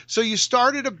 so you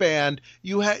started a band.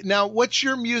 Now, what's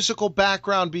your musical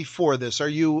background before this? Are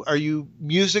you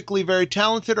musically very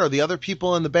talented? Are the other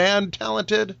people in the band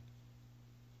talented?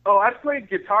 Oh, I've played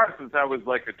guitar since I was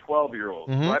like a 12-year-old.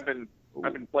 Mm-hmm. So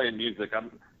I've been playing music.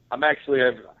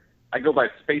 I go by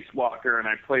Spacewalker, and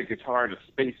I play guitar in a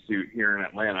spacesuit here in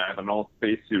Atlanta. I have an old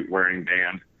spacesuit wearing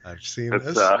band. I've seen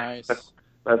this. Nice.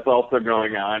 That's also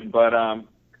going on. But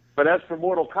as for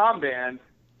Mortal Komband,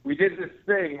 we did this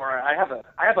thing where I have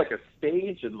like a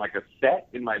stage and like a set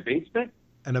in my basement.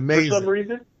 And amazing. For some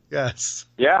reason. Yes.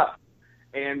 Yeah.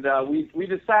 And we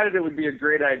decided it would be a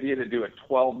great idea to do a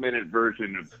 12-minute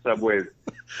version of Subway's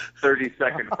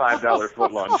 30-second $5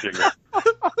 footlong jingle.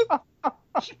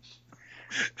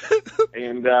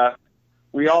 And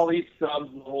we all eat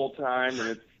subs the whole time,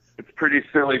 and it's pretty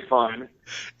silly fun.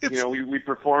 We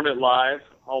perform it live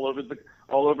all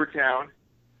over town.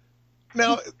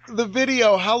 Now, the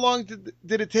video, how long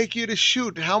did it take you to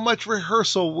shoot? How much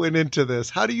rehearsal went into this?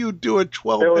 How do you do a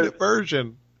 12-minute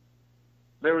version?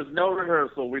 There was no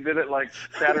rehearsal. We did it like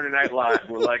Saturday Night Live.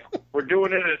 We're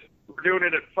doing it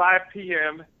at 5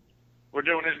 p.m. We're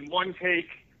doing it in one take.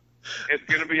 It's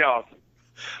going to be awesome.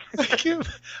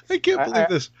 I can't believe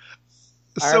this.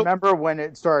 I remember when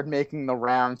it started making the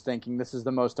rounds, thinking this is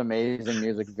the most amazing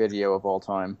music video of all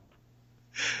time.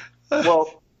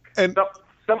 Well, and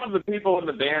some of the people in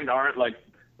the band aren't like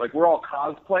we're all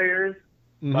cosplayers,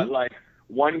 mm-hmm. but like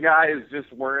one guy is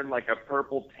just wearing like a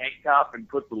purple tank top and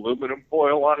puts aluminum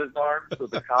foil on his arm, so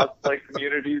the cosplay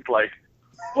community's like,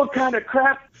 what kind of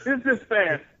crap is this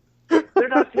band? They're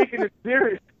not taking it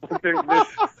serious.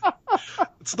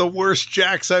 It's the worst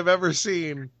jacks I've ever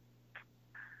seen.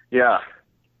 Yeah.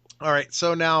 All right,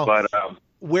 so now,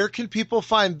 where can people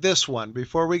find this one?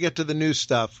 Before we get to the new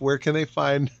stuff, where can they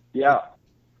find? Yeah.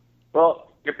 Well,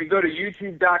 if you go to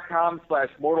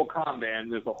youtube.com/Mortal Komband,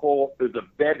 there's a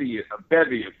bevy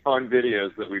of fun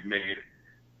videos that we've made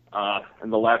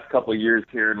in the last couple of years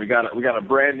here, and we got a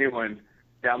brand new one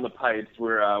down the pipes.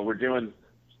 We're doing,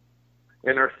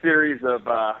 in our series of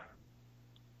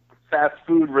fast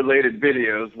food related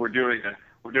videos, we're doing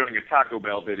a Taco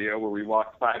Bell video where we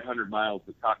walked 500 miles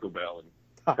to Taco Bell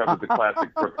covers the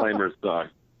classic Proclaimers song.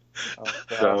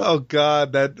 Oh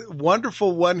God, that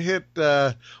wonderful one-hit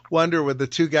wonder with the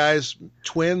two guys,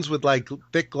 twins with like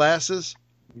thick glasses.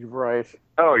 Right.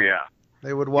 Oh yeah.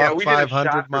 They would walk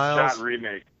 500 miles. We did a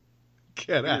shot-for-shot remake.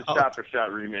 Get out. We did a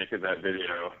shot-for-shot remake of that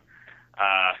video.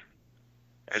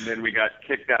 And then we got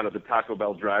kicked out of the Taco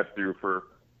Bell drive-thru for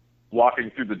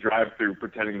walking through the drive-thru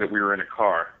pretending that we were in a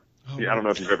car. I don't know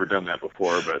if you've ever done that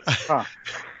before, but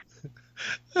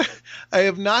I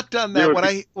have not done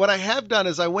that. What I have done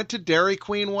is I went to Dairy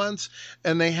Queen once,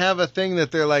 and they have a thing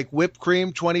that they're like whipped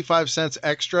cream, 25 cents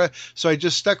extra. So I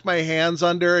just stuck my hands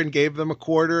under and gave them a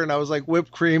quarter, and I was like,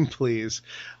 whipped cream, please.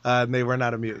 And they were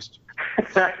not amused.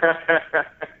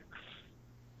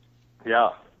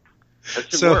 Yeah,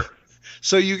 that should work.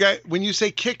 So you guys, when you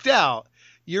say kicked out,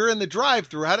 you're in the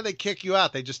drive-thru. How do they kick you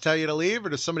out? They just tell you to leave, or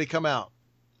does somebody come out?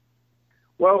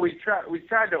 Well, we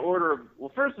tried to order.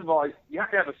 Well, first of all, you have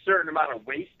to have a certain amount of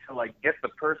weight to like get the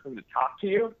person to talk to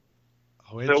you.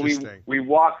 Oh, interesting. So we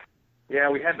walked. Yeah,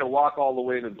 we had to walk all the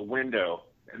way to the window,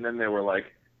 and then they were like,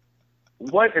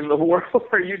 "What in the world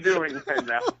are you doing right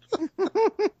now?"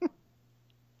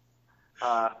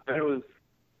 It was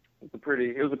a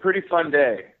pretty fun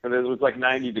day, and it was like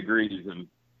 90 degrees, and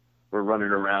we're running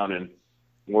around in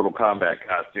Mortal Kombat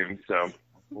costumes. So,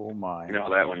 oh my, you know how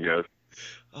that one goes.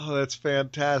 Oh, that's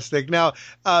fantastic. Now,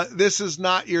 this is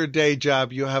not your day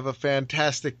job. You have a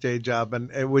fantastic day job.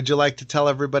 And would you like to tell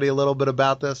everybody a little bit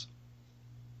about this?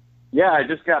 Yeah, I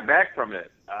just got back from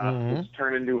it. It's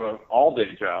turned into an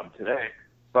all-day job today.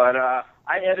 But I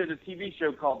edited a TV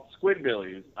show called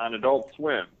Squidbillies on Adult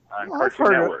Swim on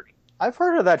Cartoon Network. I've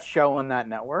heard of that show on that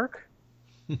network.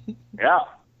 Yeah.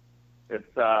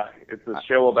 It's a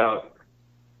show about,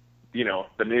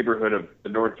 the neighborhood of the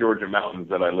North Georgia mountains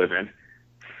that I live in.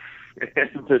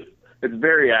 It's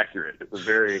very accurate. It's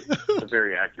a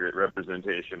very accurate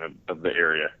representation of the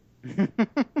area.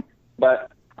 But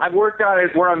I've worked on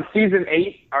it. We're on season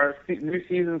 8. Our new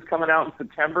season's coming out in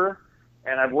September,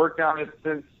 and I've worked on it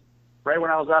since right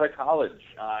when I was out of college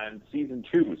in season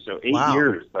 2. So 8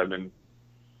 years I've been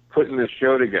putting this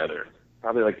show together.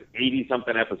 Probably like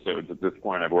 80-something episodes at this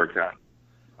point I've worked on.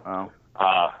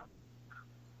 Wow.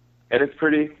 And it's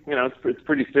pretty, it's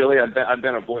pretty silly. I've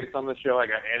been a voice on the show. I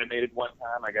got animated one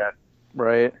time.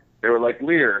 Right. They were like,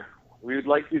 Lear, we would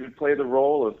like you to play the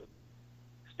role of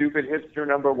stupid hipster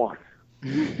number 1.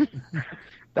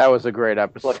 That was a great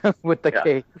episode with the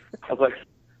cave. I was like,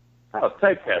 oh,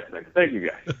 typecasting. Thank you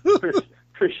guys.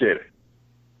 Appreciate it.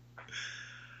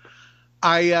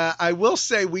 I will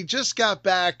say we just got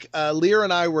back. Lear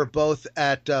and I were both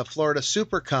at Florida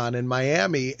SuperCon in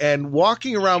Miami, and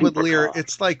walking around with Lear,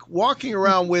 it's like walking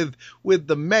around with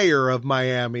the mayor of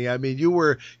Miami. I mean, you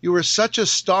were such a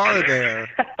star there.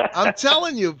 I'm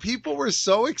telling you, people were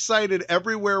so excited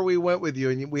everywhere we went with you,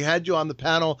 and we had you on the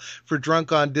panel for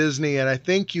Drunk on Disney, and I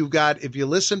think if you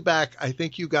listen back, I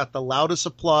think you got the loudest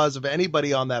applause of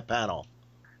anybody on that panel.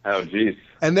 Oh, geez.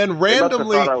 And then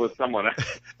randomly, thought I was someone.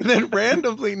 And then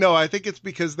randomly, no, I think it's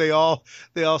because they all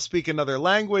speak another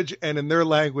language, and in their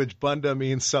language, Bunda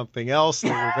means something else. They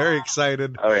were very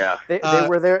excited. Oh yeah, they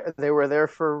were there. They were there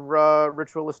for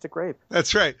ritualistic rape.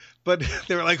 That's right. But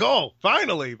they were like, "Oh,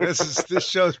 finally, this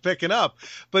show's picking up."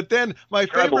 But then my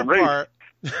favorite part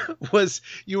was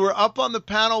you were up on the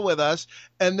panel with us,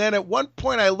 and then at one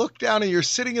point I looked down and you're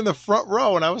sitting in the front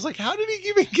row, and I was like, how did he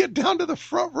even get down to the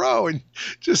front row? And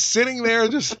just sitting there,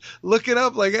 just looking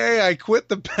up like, hey, I quit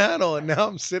the panel, and now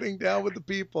I'm sitting down with the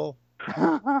people.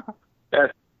 I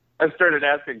started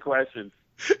asking questions.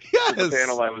 Yes. The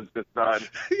panel I was just on.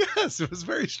 Yes, it was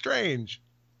very strange.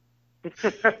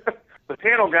 The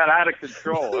panel got out of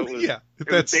control. It was, it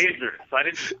was dangerous.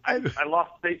 I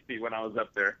lost safety when I was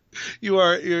up there.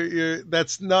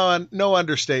 That's no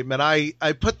understatement. I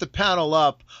put the panel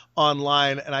up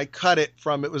online and I cut it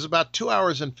from, it was about 2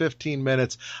 hours and 15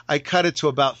 minutes. I cut it to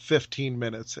about 15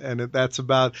 minutes. And that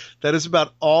is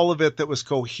about all of it that was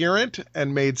coherent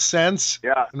and made sense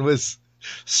and was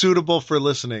suitable for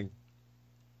listening.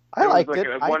 I liked it.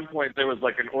 At one point, there was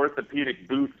like an orthopedic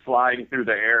boot flying through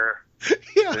the air.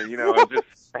 Yeah. And,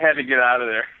 I had to get out of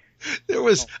there. There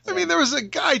was a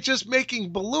guy just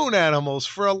making balloon animals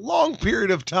for a long period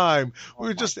of time.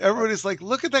 Everybody's like,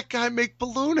 look at that guy make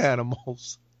balloon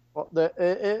animals. Well,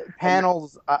 the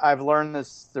panels, I've learned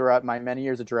this throughout my many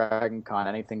years at Dragon Con.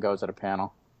 Anything goes at a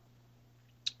panel.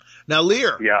 Now,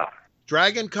 Lear. Yeah.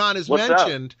 Dragon Con is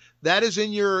mentioned. That is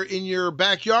in your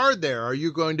backyard there. Are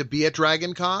you going to be at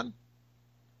Dragon Con?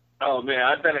 Oh, man,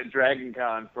 I've been at Dragon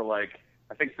Con for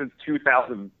I think since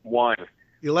 2001.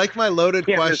 You like my loaded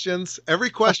questions?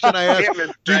 Every question I ask,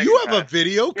 do you have a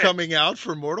video coming out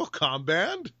for Mortal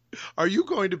Komband? Are you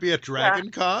going to be at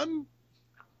Dragon Con?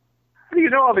 How do you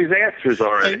know all these answers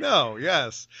already? I know,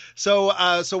 yes. So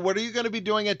what are you going to be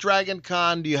doing at Dragon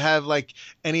Con? Do you have like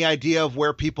any idea of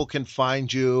where people can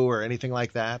find you or anything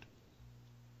like that?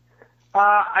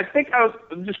 I think I was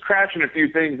just crashing a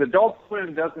few things. Adult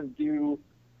Swim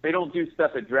they don't do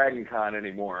stuff at Dragon Con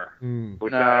anymore.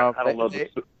 Which I don't know the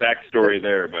backstory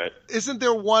there, but isn't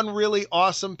there one really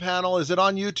awesome panel? Is it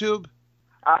on YouTube?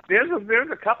 There's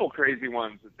a couple crazy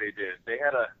ones that they did. They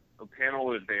had a panel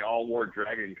where they all wore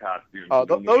dragon costumes. Oh,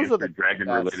 those are the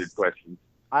dragon-related questions.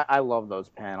 I love those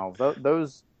panels.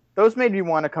 Those made me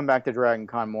want to come back to Dragon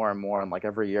Con more and more. And like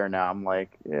every year now, I'm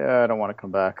like, yeah, I don't want to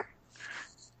come back.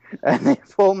 And they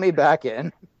pull me back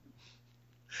in.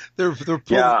 They're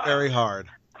pulling very hard.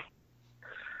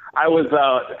 I was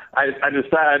I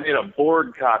decided I made a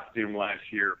Borg costume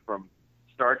last year from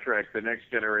Star Trek: The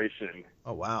Next Generation.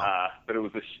 Oh wow! But it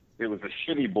was a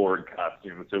shitty Borg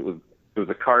costume. So it was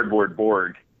a cardboard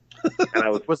Borg, and I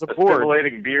was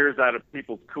assimilating beers out of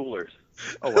people's coolers.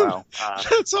 Oh wow!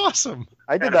 That's awesome.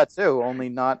 I did that too, only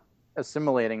not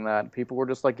assimilating that. People were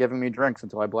just like giving me drinks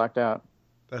until I blacked out.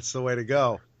 That's the way to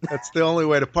go. That's the only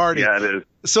way to party. Yeah, it is.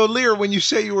 So, Lear, when you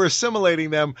say you were assimilating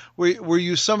them, were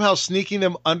you somehow sneaking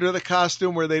them under the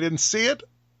costume where they didn't see it?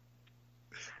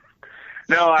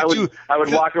 No, I would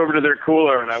walk over to their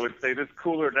cooler and I would say, "This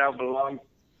cooler now belongs.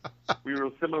 We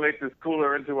will assimilate this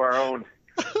cooler into our own."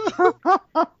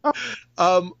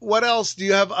 What else? Do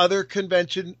you have other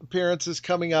convention appearances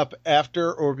coming up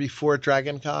after or before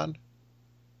Dragon Con?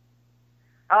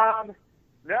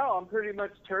 No, I'm pretty much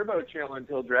turbo chill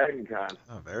until Dragon Con.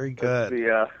 Oh, very good.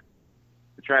 We're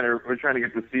trying to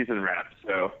get the season wrapped,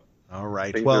 so all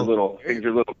right. Things are a little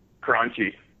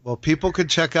crunchy. Well, people can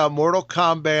check out Mortal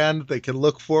Komband. They can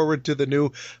look forward to the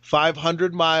new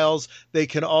 500 miles. They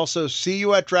can also see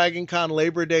you at Dragon Con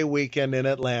Labor Day weekend in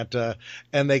Atlanta,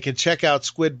 and they can check out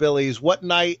Squidbillies. What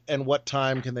night and what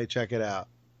time can they check it out?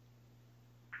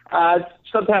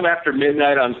 Sometime after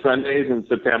midnight on Sundays in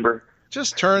September.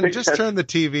 Just turn the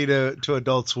TV to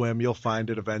Adult Swim. You'll find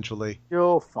it eventually.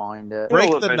 You'll find it.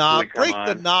 Break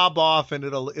the knob off, and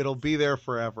it'll be there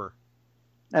forever.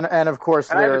 And of course,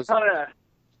 there's.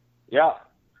 Yeah.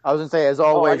 I was gonna say, as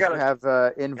always, you have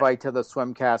invite to the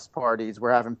Swimcast parties.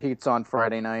 We're having pizza on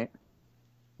Friday night.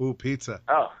 Ooh, pizza!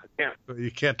 Oh,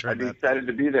 you can't turn that. I'd be excited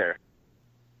to be there.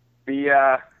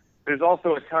 There's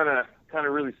also a ton of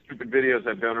really stupid videos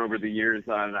I've done over the years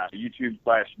on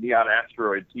YouTube/Neon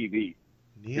Asteroid TV.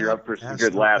 You're up for some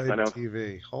good laughs, I know.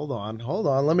 TV. Hold on.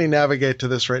 Let me navigate to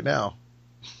this right now.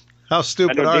 How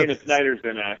stupid are are Dana Snyder's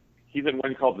in he's in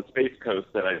one called The Space Coast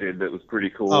that I did that was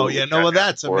pretty cool. Oh yeah, no, well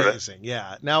that's amazing.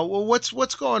 Yeah. Now, what's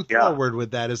going forward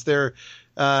with that? Is there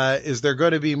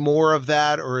going to be more of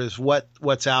that, or is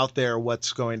what's out there?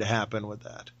 What's going to happen with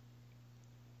that?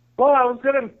 Well, I was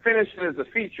going to finish it as a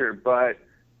feature, but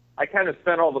I kind of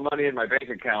spent all the money in my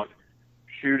bank account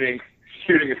shooting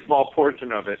a small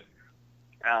portion of it.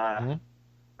 And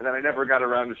then I never got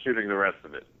around to shooting the rest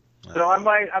of it. So I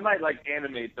might like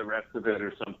animate the rest of it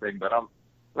or something, but I'm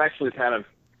actually kind of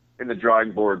in the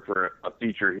drawing board for a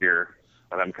feature here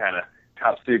that I'm kind of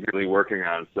top secretly working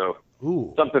on. So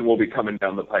something will be coming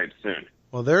down the pipe soon.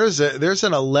 Well, there's an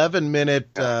 11-minute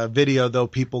video though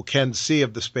people can see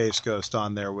of the Space Coast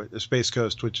on there, the Space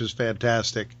Coast, which is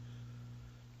fantastic.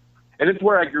 And it's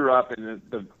where I grew up, and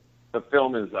the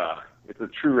film is it's a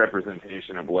true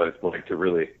representation of what it's like to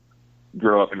really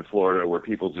grow up in Florida, where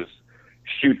people just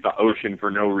shoot the ocean for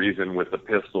no reason with a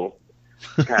pistol.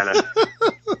 Kind of.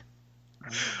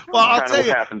 Well, I'll tell you,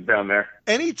 what happens down there.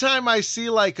 Anytime I see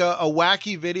like a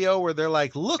wacky video where they're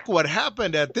like, "Look what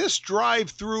happened at this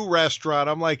drive-through restaurant,"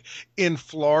 I'm like, "In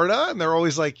Florida?" And they're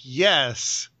always like,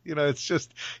 "Yes." It's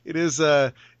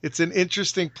an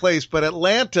interesting place, but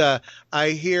Atlanta, I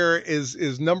hear,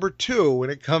 is number 2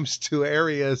 when it comes to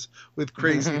areas with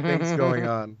crazy things going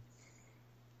on.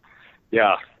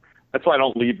 Yeah, that's why I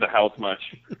don't leave the house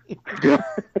much.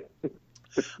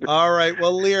 All right.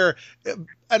 Well, Lear,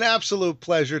 an absolute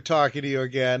pleasure talking to you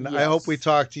again. Yes. I hope we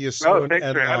talk to you soon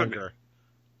and longer.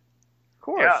 Of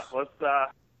course. Yeah,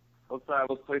 let's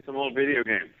play some old video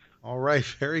games. All right.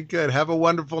 Very good. Have a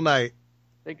wonderful night.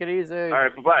 Take it easy. All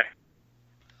right. Bye-bye.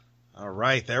 All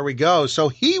right. There we go. So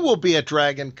he will be at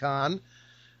Dragon Con.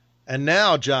 And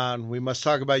now, John, we must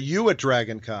talk about you at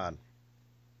Dragon Con.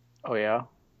 Oh, yeah?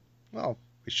 Well,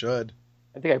 we should.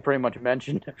 I think I pretty much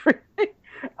mentioned everything.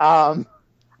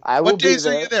 What days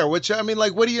are you there? What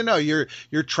do you know? Your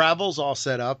travel's all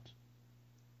set up?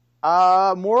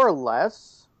 More or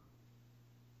less.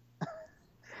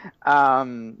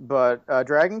 But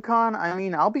Dragon Con, I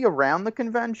mean, I'll be around the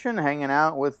convention, hanging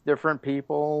out with different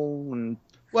people and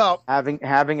Well,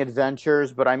 having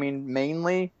adventures. But I mean,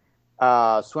 mainly,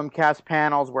 Swimcast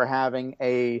panels. We're having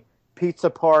a pizza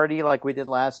party like we did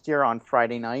last year on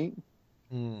Friday night,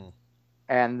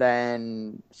 and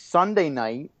then Sunday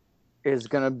night is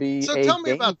going to be so a tell me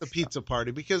game about the pizza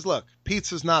party, because look,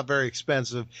 pizza's not very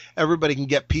expensive. Everybody can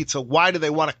get pizza. Why do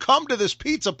they want to come to this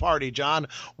pizza party, John?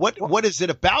 What is it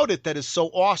about it that is so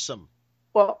awesome?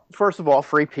 Well, first of all,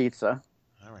 free pizza.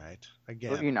 All right,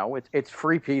 again, You know, it's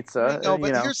free pizza. no,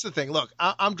 but here's the thing. Look,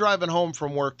 I'm driving home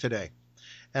from work today,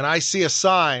 and I see a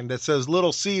sign that says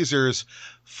Little Caesars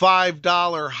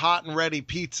 $5 hot and ready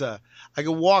pizza. I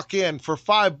can walk in for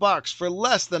 $5 for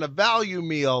less than a value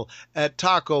meal at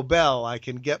Taco Bell. I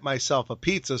can get myself a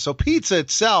pizza. So pizza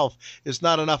itself is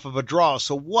not enough of a draw.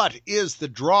 So what is the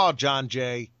draw, John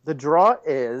J? The draw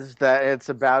is that it's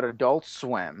about Adult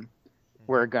Swim.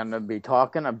 We're going to be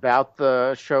talking about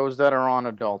the shows that are on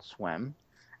Adult Swim.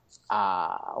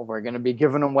 We're going to be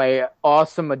giving away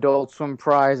awesome Adult Swim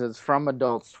prizes from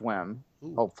Adult Swim,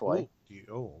 hopefully.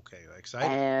 Okay,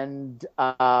 exciting. And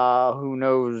who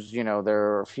knows, you know, there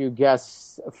are a few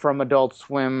guests from Adult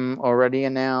Swim already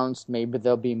announced. Maybe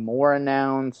there'll be more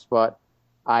announced, but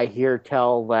I hear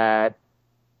tell that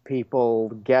people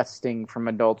guesting from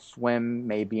Adult Swim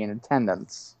may be in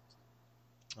attendance.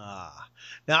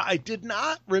 Now, I did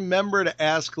not remember to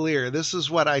ask Lear. This is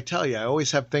what I tell you. I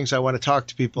always have things I want to talk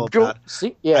to people about.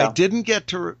 Yeah. I didn't get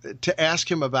to ask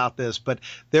him about this, but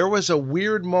there was a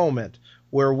weird moment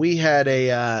where we had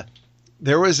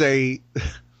there was a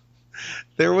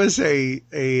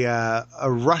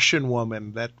Russian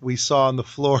woman that we saw on the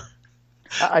floor.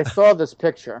 I saw this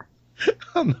picture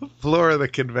on the floor of the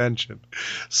convention.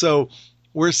 So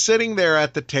we're sitting there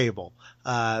at the table.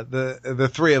 The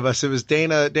three of us. It was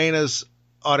Dana's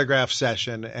autograph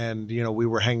session, and you know, we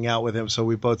were hanging out with him, so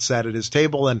we both sat at his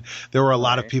table, and there were a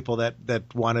lot of people that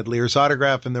wanted Lear's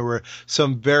autograph, and there were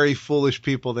some very foolish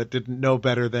people that didn't know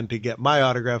better than to get my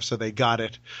autograph, so they got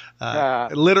it.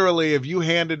 Literally, if you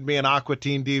handed me an Aqua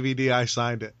Teen DVD, I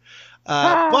signed it.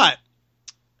 But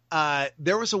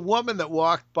there was a woman that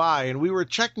walked by, and we were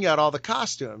checking out all the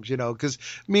costumes, you know, because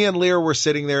me and Lear were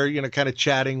sitting there, you know, kind of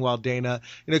chatting while Dana,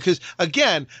 you know, because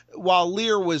again, while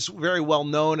Lear was very well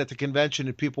known at the convention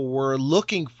and people were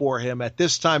looking for him, at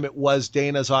this time it was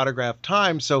Dana's autograph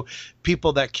time. So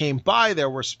people that came by there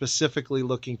were specifically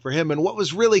looking for him. And what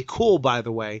was really cool, by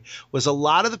the way, was a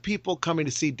lot of the people coming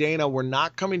to see Dana were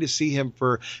not coming to see him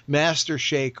for Master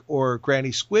Shake or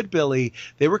Granny Squidbilly.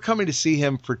 They were coming to see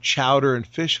him for Chowder and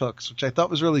Fish Hooks, which I thought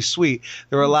was really sweet.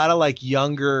 There were a lot of like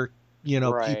younger, you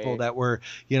know, people that were,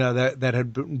 you know, that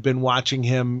had been watching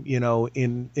him, you know,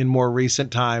 in more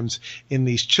recent times in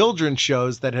these children's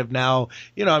shows that have now,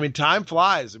 you know, I mean, time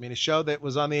flies. I mean, a show that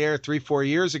was on the air 3-4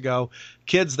 years ago,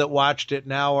 kids that watched it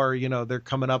now are, you know, they're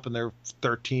coming up and they're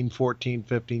 13, 14,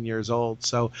 15 years old.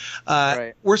 So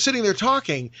we're sitting there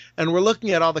talking and we're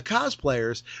looking at all the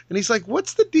cosplayers, and he's like,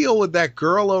 what's the deal with that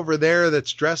girl over there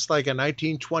that's dressed like a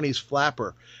 1920s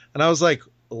flapper? And I was like,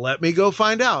 let me go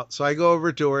find out. So I go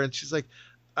over to her and she's like,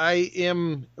 I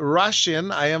am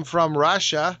Russian. I am from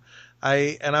Russia.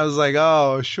 And I was like,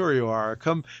 oh, sure you are.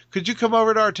 Could you come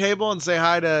over to our table and say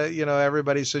hi to, you know,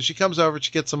 everybody? So she comes over,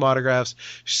 she gets some autographs.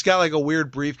 She's got like a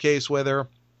weird briefcase with her.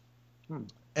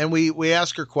 And we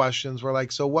ask her questions. We're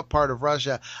like, so what part of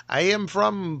Russia? I am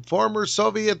from former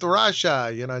Soviet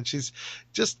Russia, you know, and she's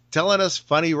just telling us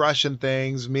funny Russian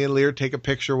things. Me and Lear take a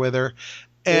picture with her.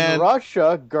 And in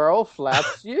Russia, girl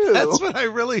flaps you. That's what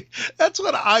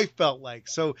I felt like.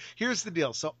 So here's the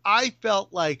deal. So I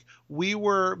felt like we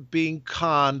were being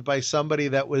conned by somebody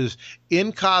that was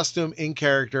in costume, in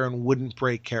character, and wouldn't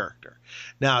break character.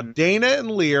 Now, Dana and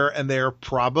Lear, and they're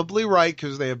probably right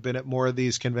because they have been at more of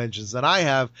these conventions than I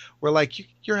have, were like,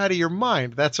 you're out of your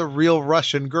mind. That's a real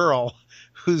Russian girl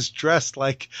who's dressed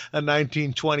like a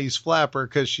 1920s flapper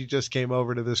because she just came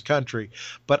over to this country.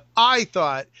 But I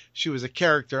thought she was a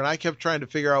character, and I kept trying to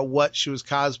figure out what she was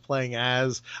cosplaying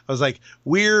as. I was like,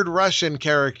 weird Russian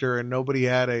character, and nobody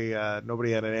had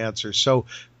an answer. So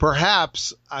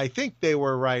perhaps I think they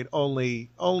were right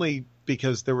only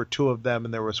because there were two of them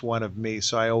and there was one of me.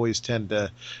 So I always tend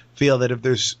to feel that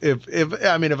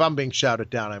if I'm being shouted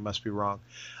down, I must be wrong.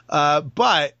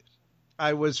 But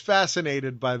I was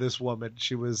fascinated by this woman.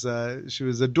 She was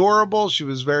adorable. She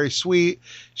was very sweet.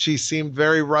 She seemed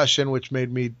very Russian, which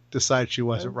made me decide she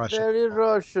wasn't Russian. Very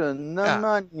Russian.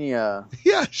 Namanya.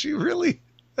 Yeah, she really.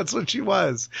 That's what she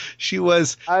was. She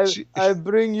was. I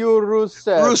bring you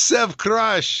Rusev. Rusev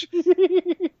crush.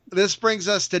 this brings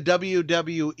us to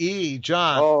WWE.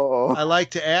 John, Oh. I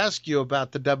like to ask you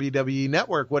about the WWE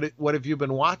Network. What have you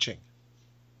been watching?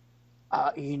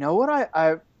 You know what?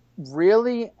 I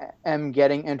really am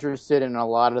getting interested in a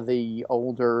lot of the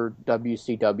older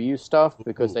WCW stuff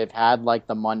because they've had like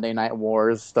the Monday Night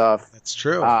Wars stuff. That's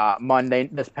true.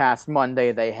 This past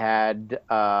Monday, they had,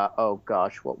 oh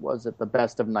gosh, what was it? The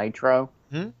Best of Nitro,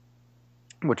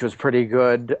 which was pretty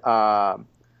good.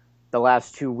 The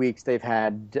last 2 weeks, they've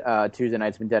had Tuesday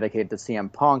night's been dedicated to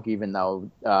CM Punk, even though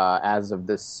as of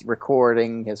this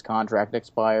recording, his contract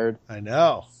expired. I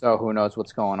know. So who knows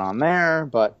what's going on there?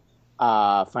 But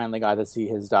finally got to see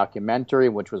his documentary,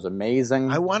 which was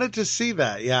amazing. I wanted to see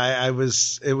that. Yeah, it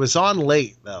was on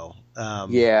late though.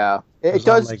 It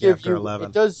does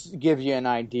give you an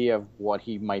idea of what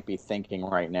he might be thinking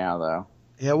right now, though.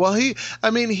 Yeah, well,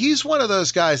 he's one of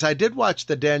those guys. I did watch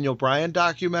the Daniel Bryan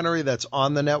documentary that's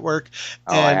on the network.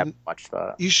 I haven't watched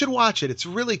that. You should watch it. It's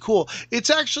really cool. It's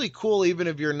actually cool even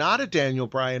if you're not a Daniel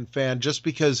Bryan fan, just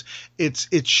because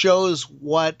it shows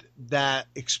what that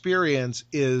experience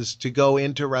is to go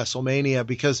into WrestleMania,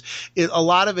 because a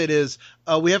lot of it is,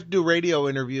 we have to do radio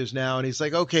interviews now. And he's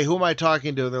like, okay, who am I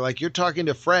talking to? They're like, you're talking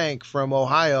to Frank from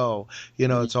Ohio.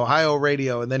 It's Ohio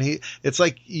radio. And then it's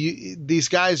like these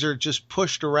guys are just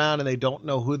pushed around and they don't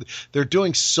know who they're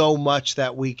doing so much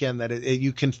that weekend that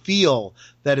you can feel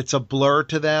that it's a blur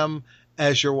to them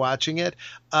as you're watching it.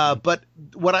 But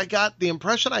the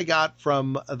impression I got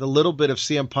from the little bit of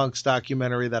CM Punk's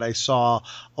documentary that I saw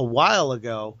a while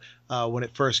ago when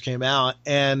it first came out,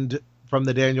 and from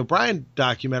the Daniel Bryan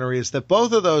documentary, is that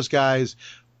both of those guys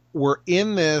were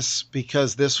in this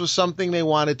because this was something they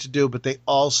wanted to do, but they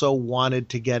also wanted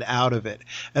to get out of it.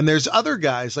 And there's other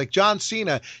guys like John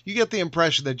Cena. You get the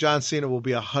impression that John Cena will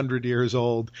be 100 years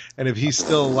old, and if he's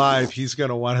still alive, he's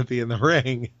going to want to be in the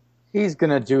ring. He's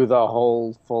going to do the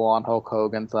whole full-on Hulk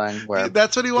Hogan thing where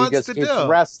that's what he wants to do. He's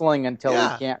wrestling until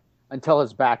he can't, until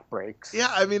his back breaks.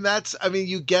 Yeah,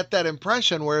 you get that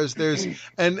impression, whereas there's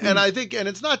and I think, and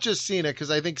it's not just Cena,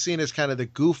 because I think Cena's kind of the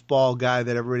goofball guy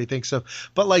that everybody thinks of,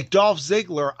 but like Dolph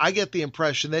Ziggler, I get the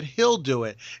impression that he'll do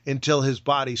it until his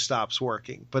body stops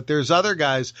working. But there's other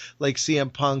guys like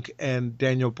CM Punk and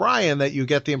Daniel Bryan that you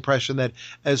get the impression that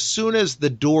as soon as the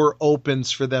door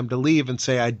opens for them to leave and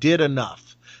say, I did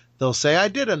enough, they'll say, I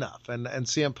did enough. And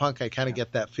CM Punk, I kind of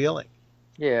get that feeling.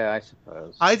 Yeah, I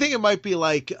suppose. I think it might be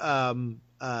like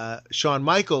Shawn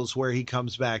Michaels, where he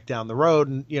comes back down the road.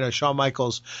 And, Shawn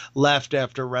Michaels left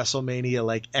after WrestleMania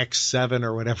like X7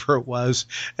 or whatever it was,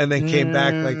 and then came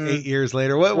back like 8 years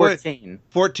later. 14.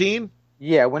 14?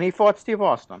 Yeah, when he fought Steve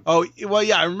Austin. Oh, well,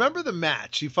 yeah, I remember the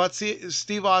match. He fought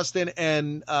Steve Austin,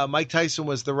 and Mike Tyson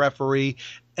was the referee.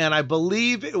 And I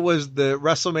believe it was the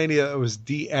WrestleMania, it was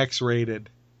DX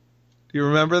rated. Do you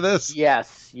remember this?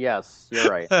 Yes, you're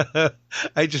right.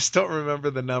 I just don't remember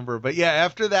the number. But yeah,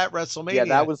 after that WrestleMania. Yeah,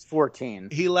 that was 14.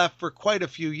 He left for quite a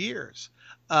few years.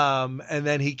 And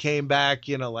then he came back,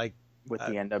 with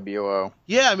the NWO.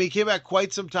 Yeah, he came back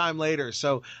quite some time later.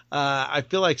 So I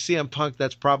feel like CM Punk,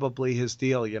 that's probably his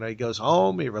deal. He goes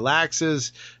home, he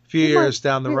relaxes. A few years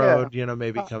down the road,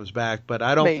 maybe comes back. But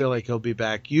I don't feel like he'll be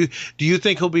back. Do you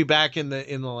think he'll be back in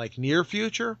the like near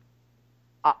future?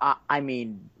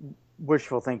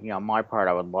 Wishful thinking on my part,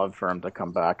 I would love for him to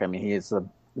come back. He is the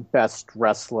best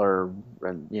wrestler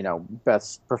and,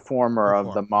 best performer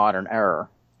of the modern era.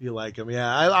 You like him.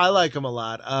 Yeah, I like him a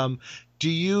lot. Do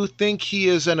you think he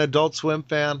is an Adult Swim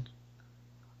fan?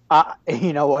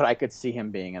 You know what? I could see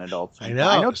him being an Adult Swim. I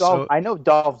know. I know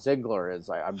Dolph Ziggler is,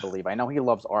 I believe. I know he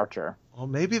loves Archer. Well,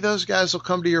 maybe those guys will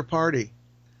come to your party.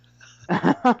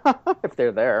 If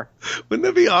they're there. Wouldn't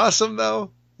it be awesome, though?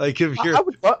 Like if you're,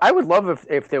 I would love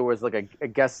if there was like a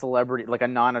guest celebrity, like a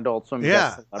non-Adult Swim.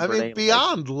 Yeah, guest celebrity.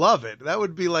 beyond love it. That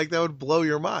would be that would blow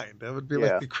your mind. That would be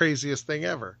like the craziest thing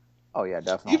ever. Oh yeah,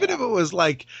 definitely. Even if it was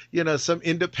like some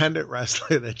independent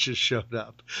wrestler that just showed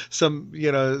up, some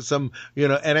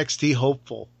NXT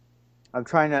hopeful.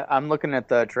 I'm looking at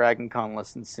the Dragon Con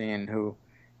list and seeing who.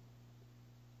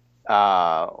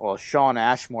 Sean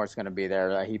Ashmore's going to be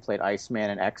there. He played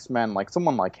Iceman in X-Men. Like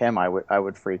someone like him, I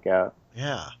would freak out.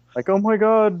 Yeah. Like, oh my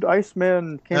God,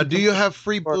 Iceman. Now, do you have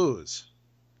free booze?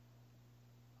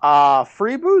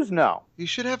 Free booze? No. You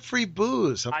should have free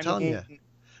booze. I'm telling you.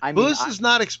 Booze is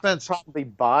not expensive. Probably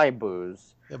buy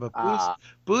booze. Yeah, but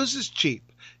booze is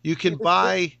cheap. You can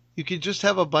just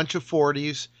have a bunch of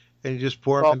 40s and you just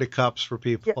pour them into cups for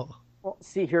people. Yeah. Well,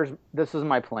 see, this is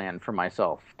my plan for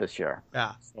myself this year.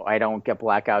 Yeah. So I don't get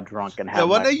blackout drunk and have.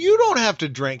 Now, you don't have to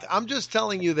drink. I'm just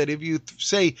telling you that if you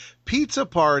say pizza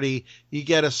party, you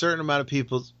get a certain amount of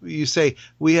people. You say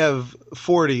we have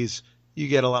 40s. you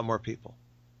get a lot more people.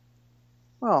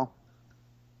 Well,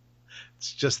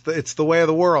 It's the way of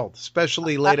the world,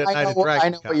 especially late at night at Dragon I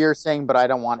know what you're saying, but I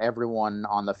don't want everyone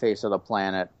on the face of the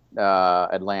planet,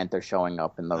 Atlanta, showing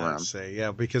up in the room. I say,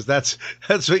 yeah, because that's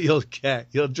what you'll get.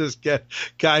 You'll just get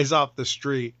guys off the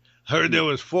street. Heard there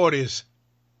was 40s.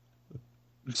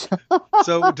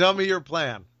 So tell me your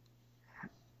plan.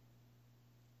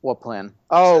 What plan?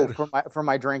 Oh, for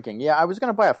my drinking. Yeah, I was going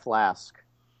to buy a flask.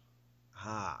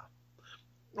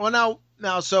 Well,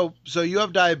 now, so you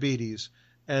have diabetes,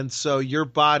 and so your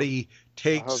body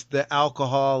takes the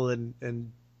alcohol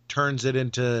and turns it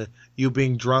into you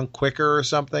being drunk quicker or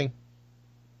something?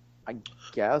 I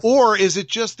guess. Or is it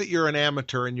just that you're an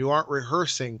amateur and you aren't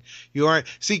rehearsing?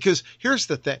 See, because here's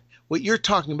the thing. What you're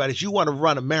talking about is you want to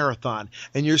run a marathon,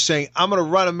 and you're saying, I'm going to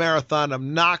run a marathon.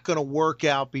 I'm not going to work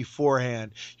out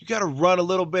beforehand. You got to run a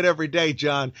little bit every day,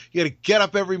 John. You got to get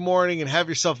up every morning and have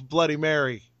yourself a Bloody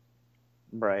Mary.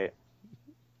 Right.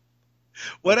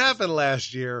 What happened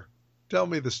last year? Tell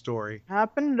me the story.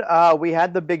 Happened. We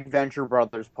had the big Venture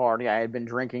Brothers party. I had been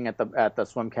drinking at the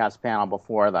Swimcast panel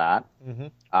before that. Mm-hmm.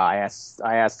 I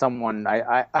asked someone.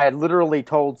 I had literally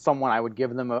told someone I would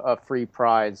give them a free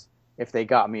prize if they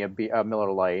got me a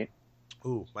Miller Lite.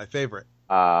 Ooh, my favorite.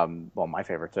 Well, my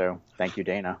favorite too. Thank you,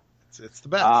 Dana. It's the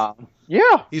best.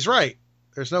 Yeah, he's right.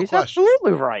 There's no He's question.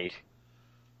 absolutely right.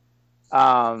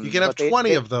 You can have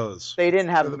 20 of those. They didn't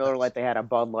have a Miller Lite. They had a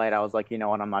Bud Light. I was like, you know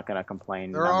what? I'm not going to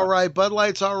complain. They're all right. Bud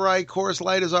Light's all right. Coors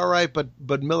Light is all right, but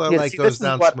Miller Lite goes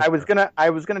down. What I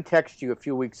was gonna text you a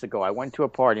few weeks ago. I went to a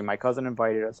party. My cousin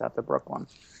invited us out to Brooklyn,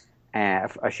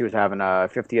 and she was having a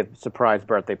 50th surprise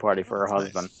birthday party for her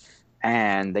husband,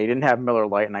 and they didn't have Miller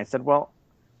Lite. And I said, well,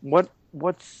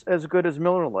 what's as good as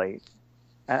Miller Lite?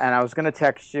 And I was gonna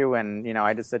text you, and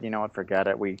I just said, you know what? Forget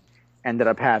it. We ended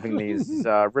up having these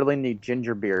really neat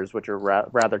ginger beers, which are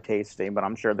rather tasty, but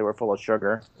I'm sure they were full of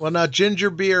sugar. Well, now,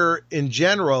 ginger beer in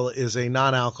general is a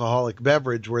non-alcoholic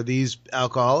beverage. Were these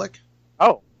alcoholic?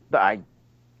 Oh, I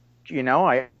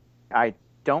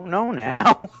don't know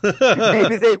now.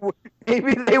 maybe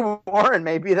they were, and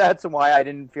maybe that's why I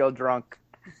didn't feel drunk.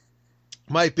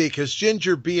 Might be, because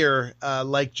ginger beer,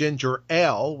 like ginger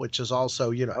ale, which is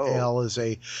also, ale is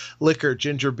a liquor.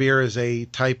 Ginger beer is a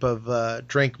type of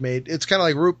drink made. It's kind of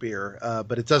like root beer,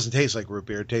 but it doesn't taste like root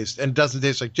beer. It doesn't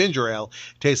taste like ginger ale.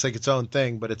 It tastes like its own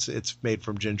thing, but it's made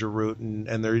from ginger root,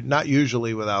 and they're not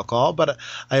usually with alcohol. But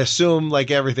I assume,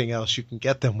 like everything else, you can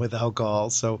get them with alcohol.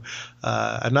 So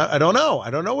I don't know.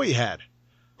 I don't know what you had.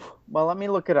 Well, let me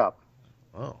look it up.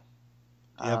 Oh,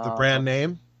 you have the brand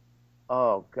name?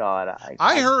 Oh, God.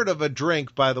 I heard of a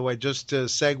drink, by the way, just to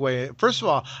segue. First of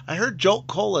all, I heard Jolt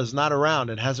Cola is not around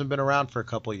and hasn't been around for a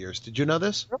couple of years. Did you know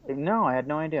this? Really? No, I had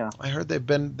no idea. I heard they've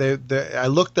been. I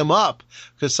looked them up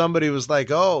because somebody was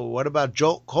like, "Oh, what about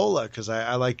Jolt Cola?" Because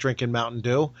I like drinking Mountain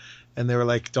Dew, and they were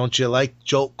like, "Don't you like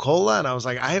Jolt Cola?" And I was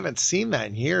like, "I haven't seen that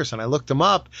in years." And I looked them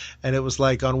up, and it was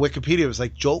like on Wikipedia, it was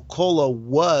like Jolt Cola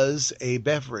was a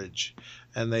beverage.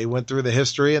 And they went through the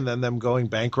history and then them going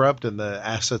bankrupt and the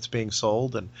assets being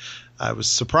sold. And I was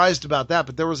surprised about that.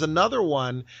 But there was another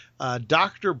one,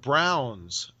 Dr.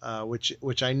 Brown's,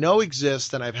 which I know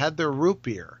exists, and I've had their root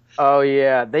beer. Oh,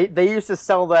 yeah. They used to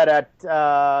sell that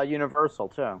at Universal,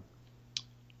 too.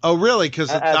 Oh, really?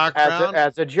 Because of Doc Brown?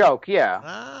 As a joke, yeah.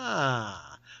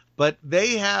 Ah. But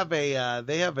they have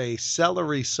a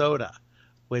celery soda,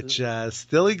 which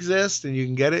still exists, and you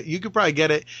can get it. You could probably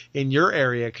get it in your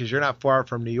area because you're not far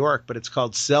from New York, but it's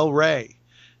called Cel-Ray,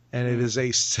 and it is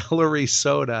a celery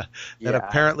soda that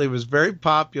apparently was very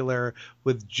popular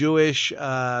with Jewish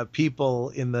people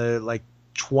in the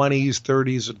 20s,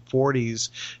 30s, and 40s.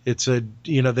 It's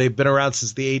they've been around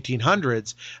since the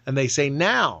 1800s, and they say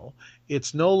now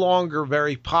it's no longer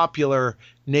very popular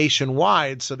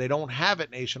nationwide, so they don't have it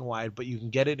nationwide, but you can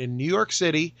get it in New York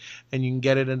City and you can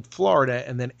get it in Florida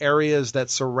and then areas that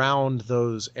surround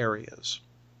those areas.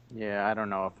 Yeah, I don't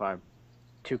know if I'm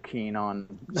too keen on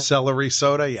celery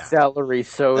soda. Yeah, celery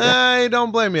soda. I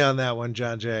don't blame you on that one,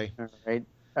 John J. All right.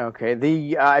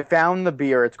 Okay. I found the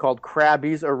beer. It's called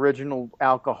Krabby's Original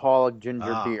Alcoholic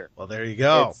Ginger Beer. Well, there you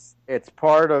go. It's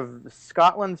part of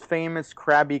Scotland's famous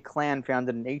Krabby clan,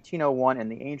 founded in 1801 in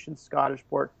the ancient Scottish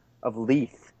port of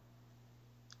Leith.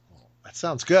 That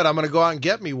sounds good. I'm going to go out and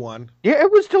get me one. Yeah,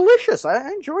 it was delicious. I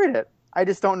enjoyed it. I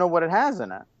just don't know what it has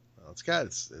in it. Well, it's got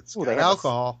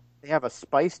alcohol. They have a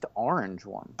spiced orange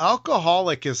one.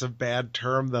 Alcoholic is a bad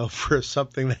term, though, for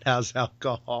something that has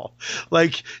alcohol.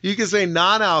 Like, you can say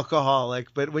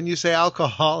non-alcoholic, but when you say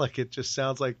alcoholic, it just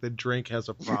sounds like the drink has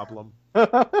a problem.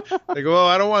 They go, oh,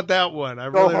 I don't want that one. I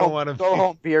really don't want to. Go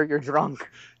home, beer. You're drunk.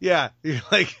 Yeah, you're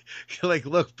like,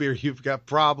 look, beer, you've got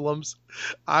problems.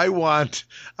 I want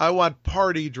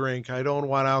party drink. I don't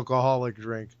want alcoholic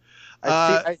drink.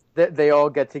 They all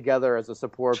get together as a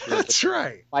support group. That's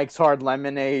right. Mike's Hard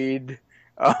Lemonade.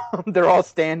 They're all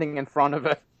standing in front of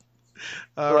it.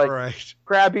 All right.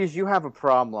 Krabbies, you have a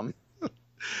problem.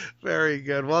 Very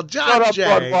good. Well, John Shut up, J.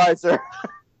 Budweiser.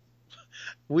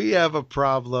 We have a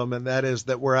problem, and that is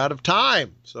that we're out of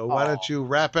time. So why don't you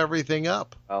wrap everything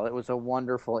up? Well, it was a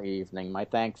wonderful evening. My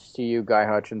thanks to you, Guy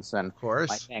Hutchinson. Of course.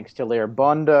 My thanks to Lear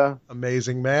Bunda.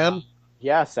 Amazing man.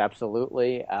 Yes,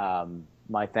 absolutely.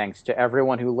 My thanks to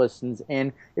everyone who listens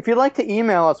in. If you'd like to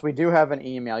email us, we do have an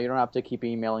email. You don't have to keep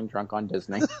emailing Drunk on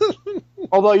Disney.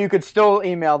 Although you could still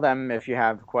email them if you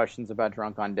have questions about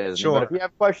Drunk on Disney. Sure. But if you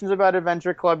have questions about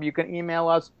Adventure Club, you can email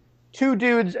us.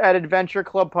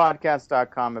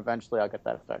 2dudes@adventureclubpodcast.com. Eventually, I'll get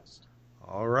that fixed.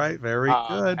 All right, very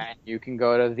good. And you can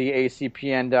go to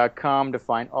theacpn.com to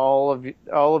find all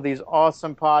of these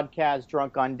awesome podcasts: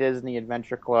 Drunk on Disney,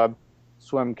 Adventure Club,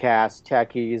 Swimcast,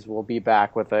 Techies. We'll be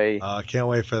back with a I can't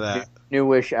wait for that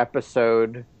newish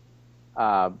episode.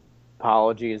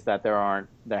 Apologies that there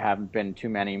haven't been too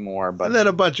many more, but and then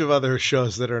a bunch of other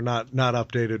shows that are not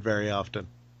updated very often.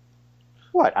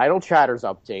 What? Idle Chatter's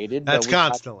updated. That's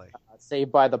constantly.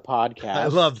 Saved by the Podcast. I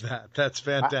love that. That's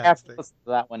fantastic. I have to listen to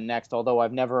that one next, although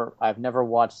I've never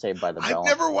watched Saved by the Bell. I've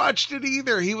never watched it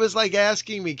either. He was like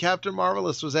asking me, Captain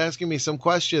Marvelous was asking me some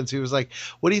questions. He was like,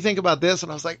 what do you think about this?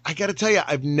 And I was like, I got to tell you,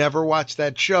 I've never watched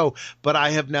that show, but I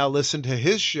have now listened to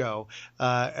his show,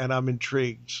 and I'm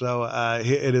intrigued. So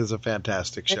it is a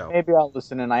fantastic show. Maybe I'll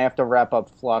listen, and I have to wrap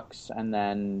up Flux, and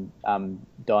then I'm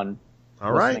done.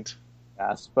 All right.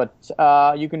 Yes, but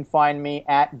you can find me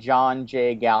at John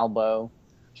J. Galbo,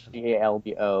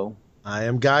 Galbo. I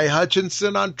am Guy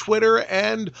Hutchinson on Twitter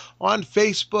and on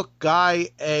Facebook, Guy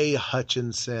A.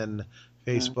 Hutchinson.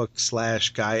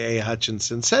 Facebook.com/Guy A.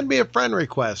 Hutchinson. Send me a friend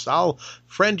request. I'll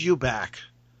friend you back.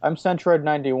 I'm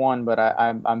Centroid91, but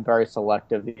I'm very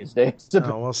selective these days.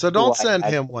 Oh, well, so don't send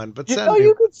him one, but send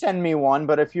you could send me one,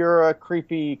 but if you're a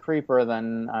creepy creeper,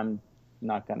 then I'm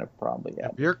not going to probably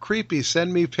yet. If you're creepy,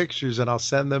 send me pictures and I'll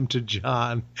send them to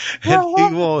John. And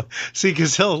he won't see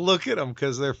because he'll look at them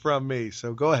because they're from me.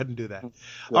 So go ahead and do that.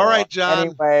 All right, John.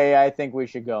 Anyway, I think we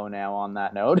should go now on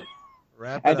that note.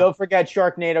 Wrap it and up. don't forget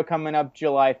Sharknado coming up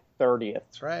July 30th.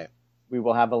 That's right. We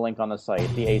will have a link on the site,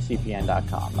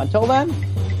 theacpn.com. Until then,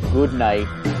 good night.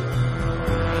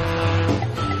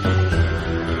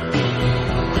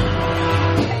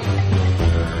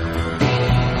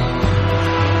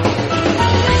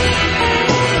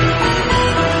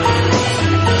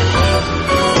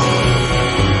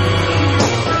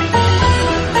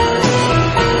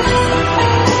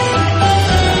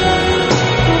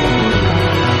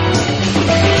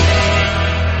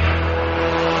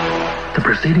 The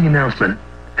preceding announcement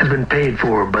has been paid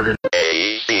for by the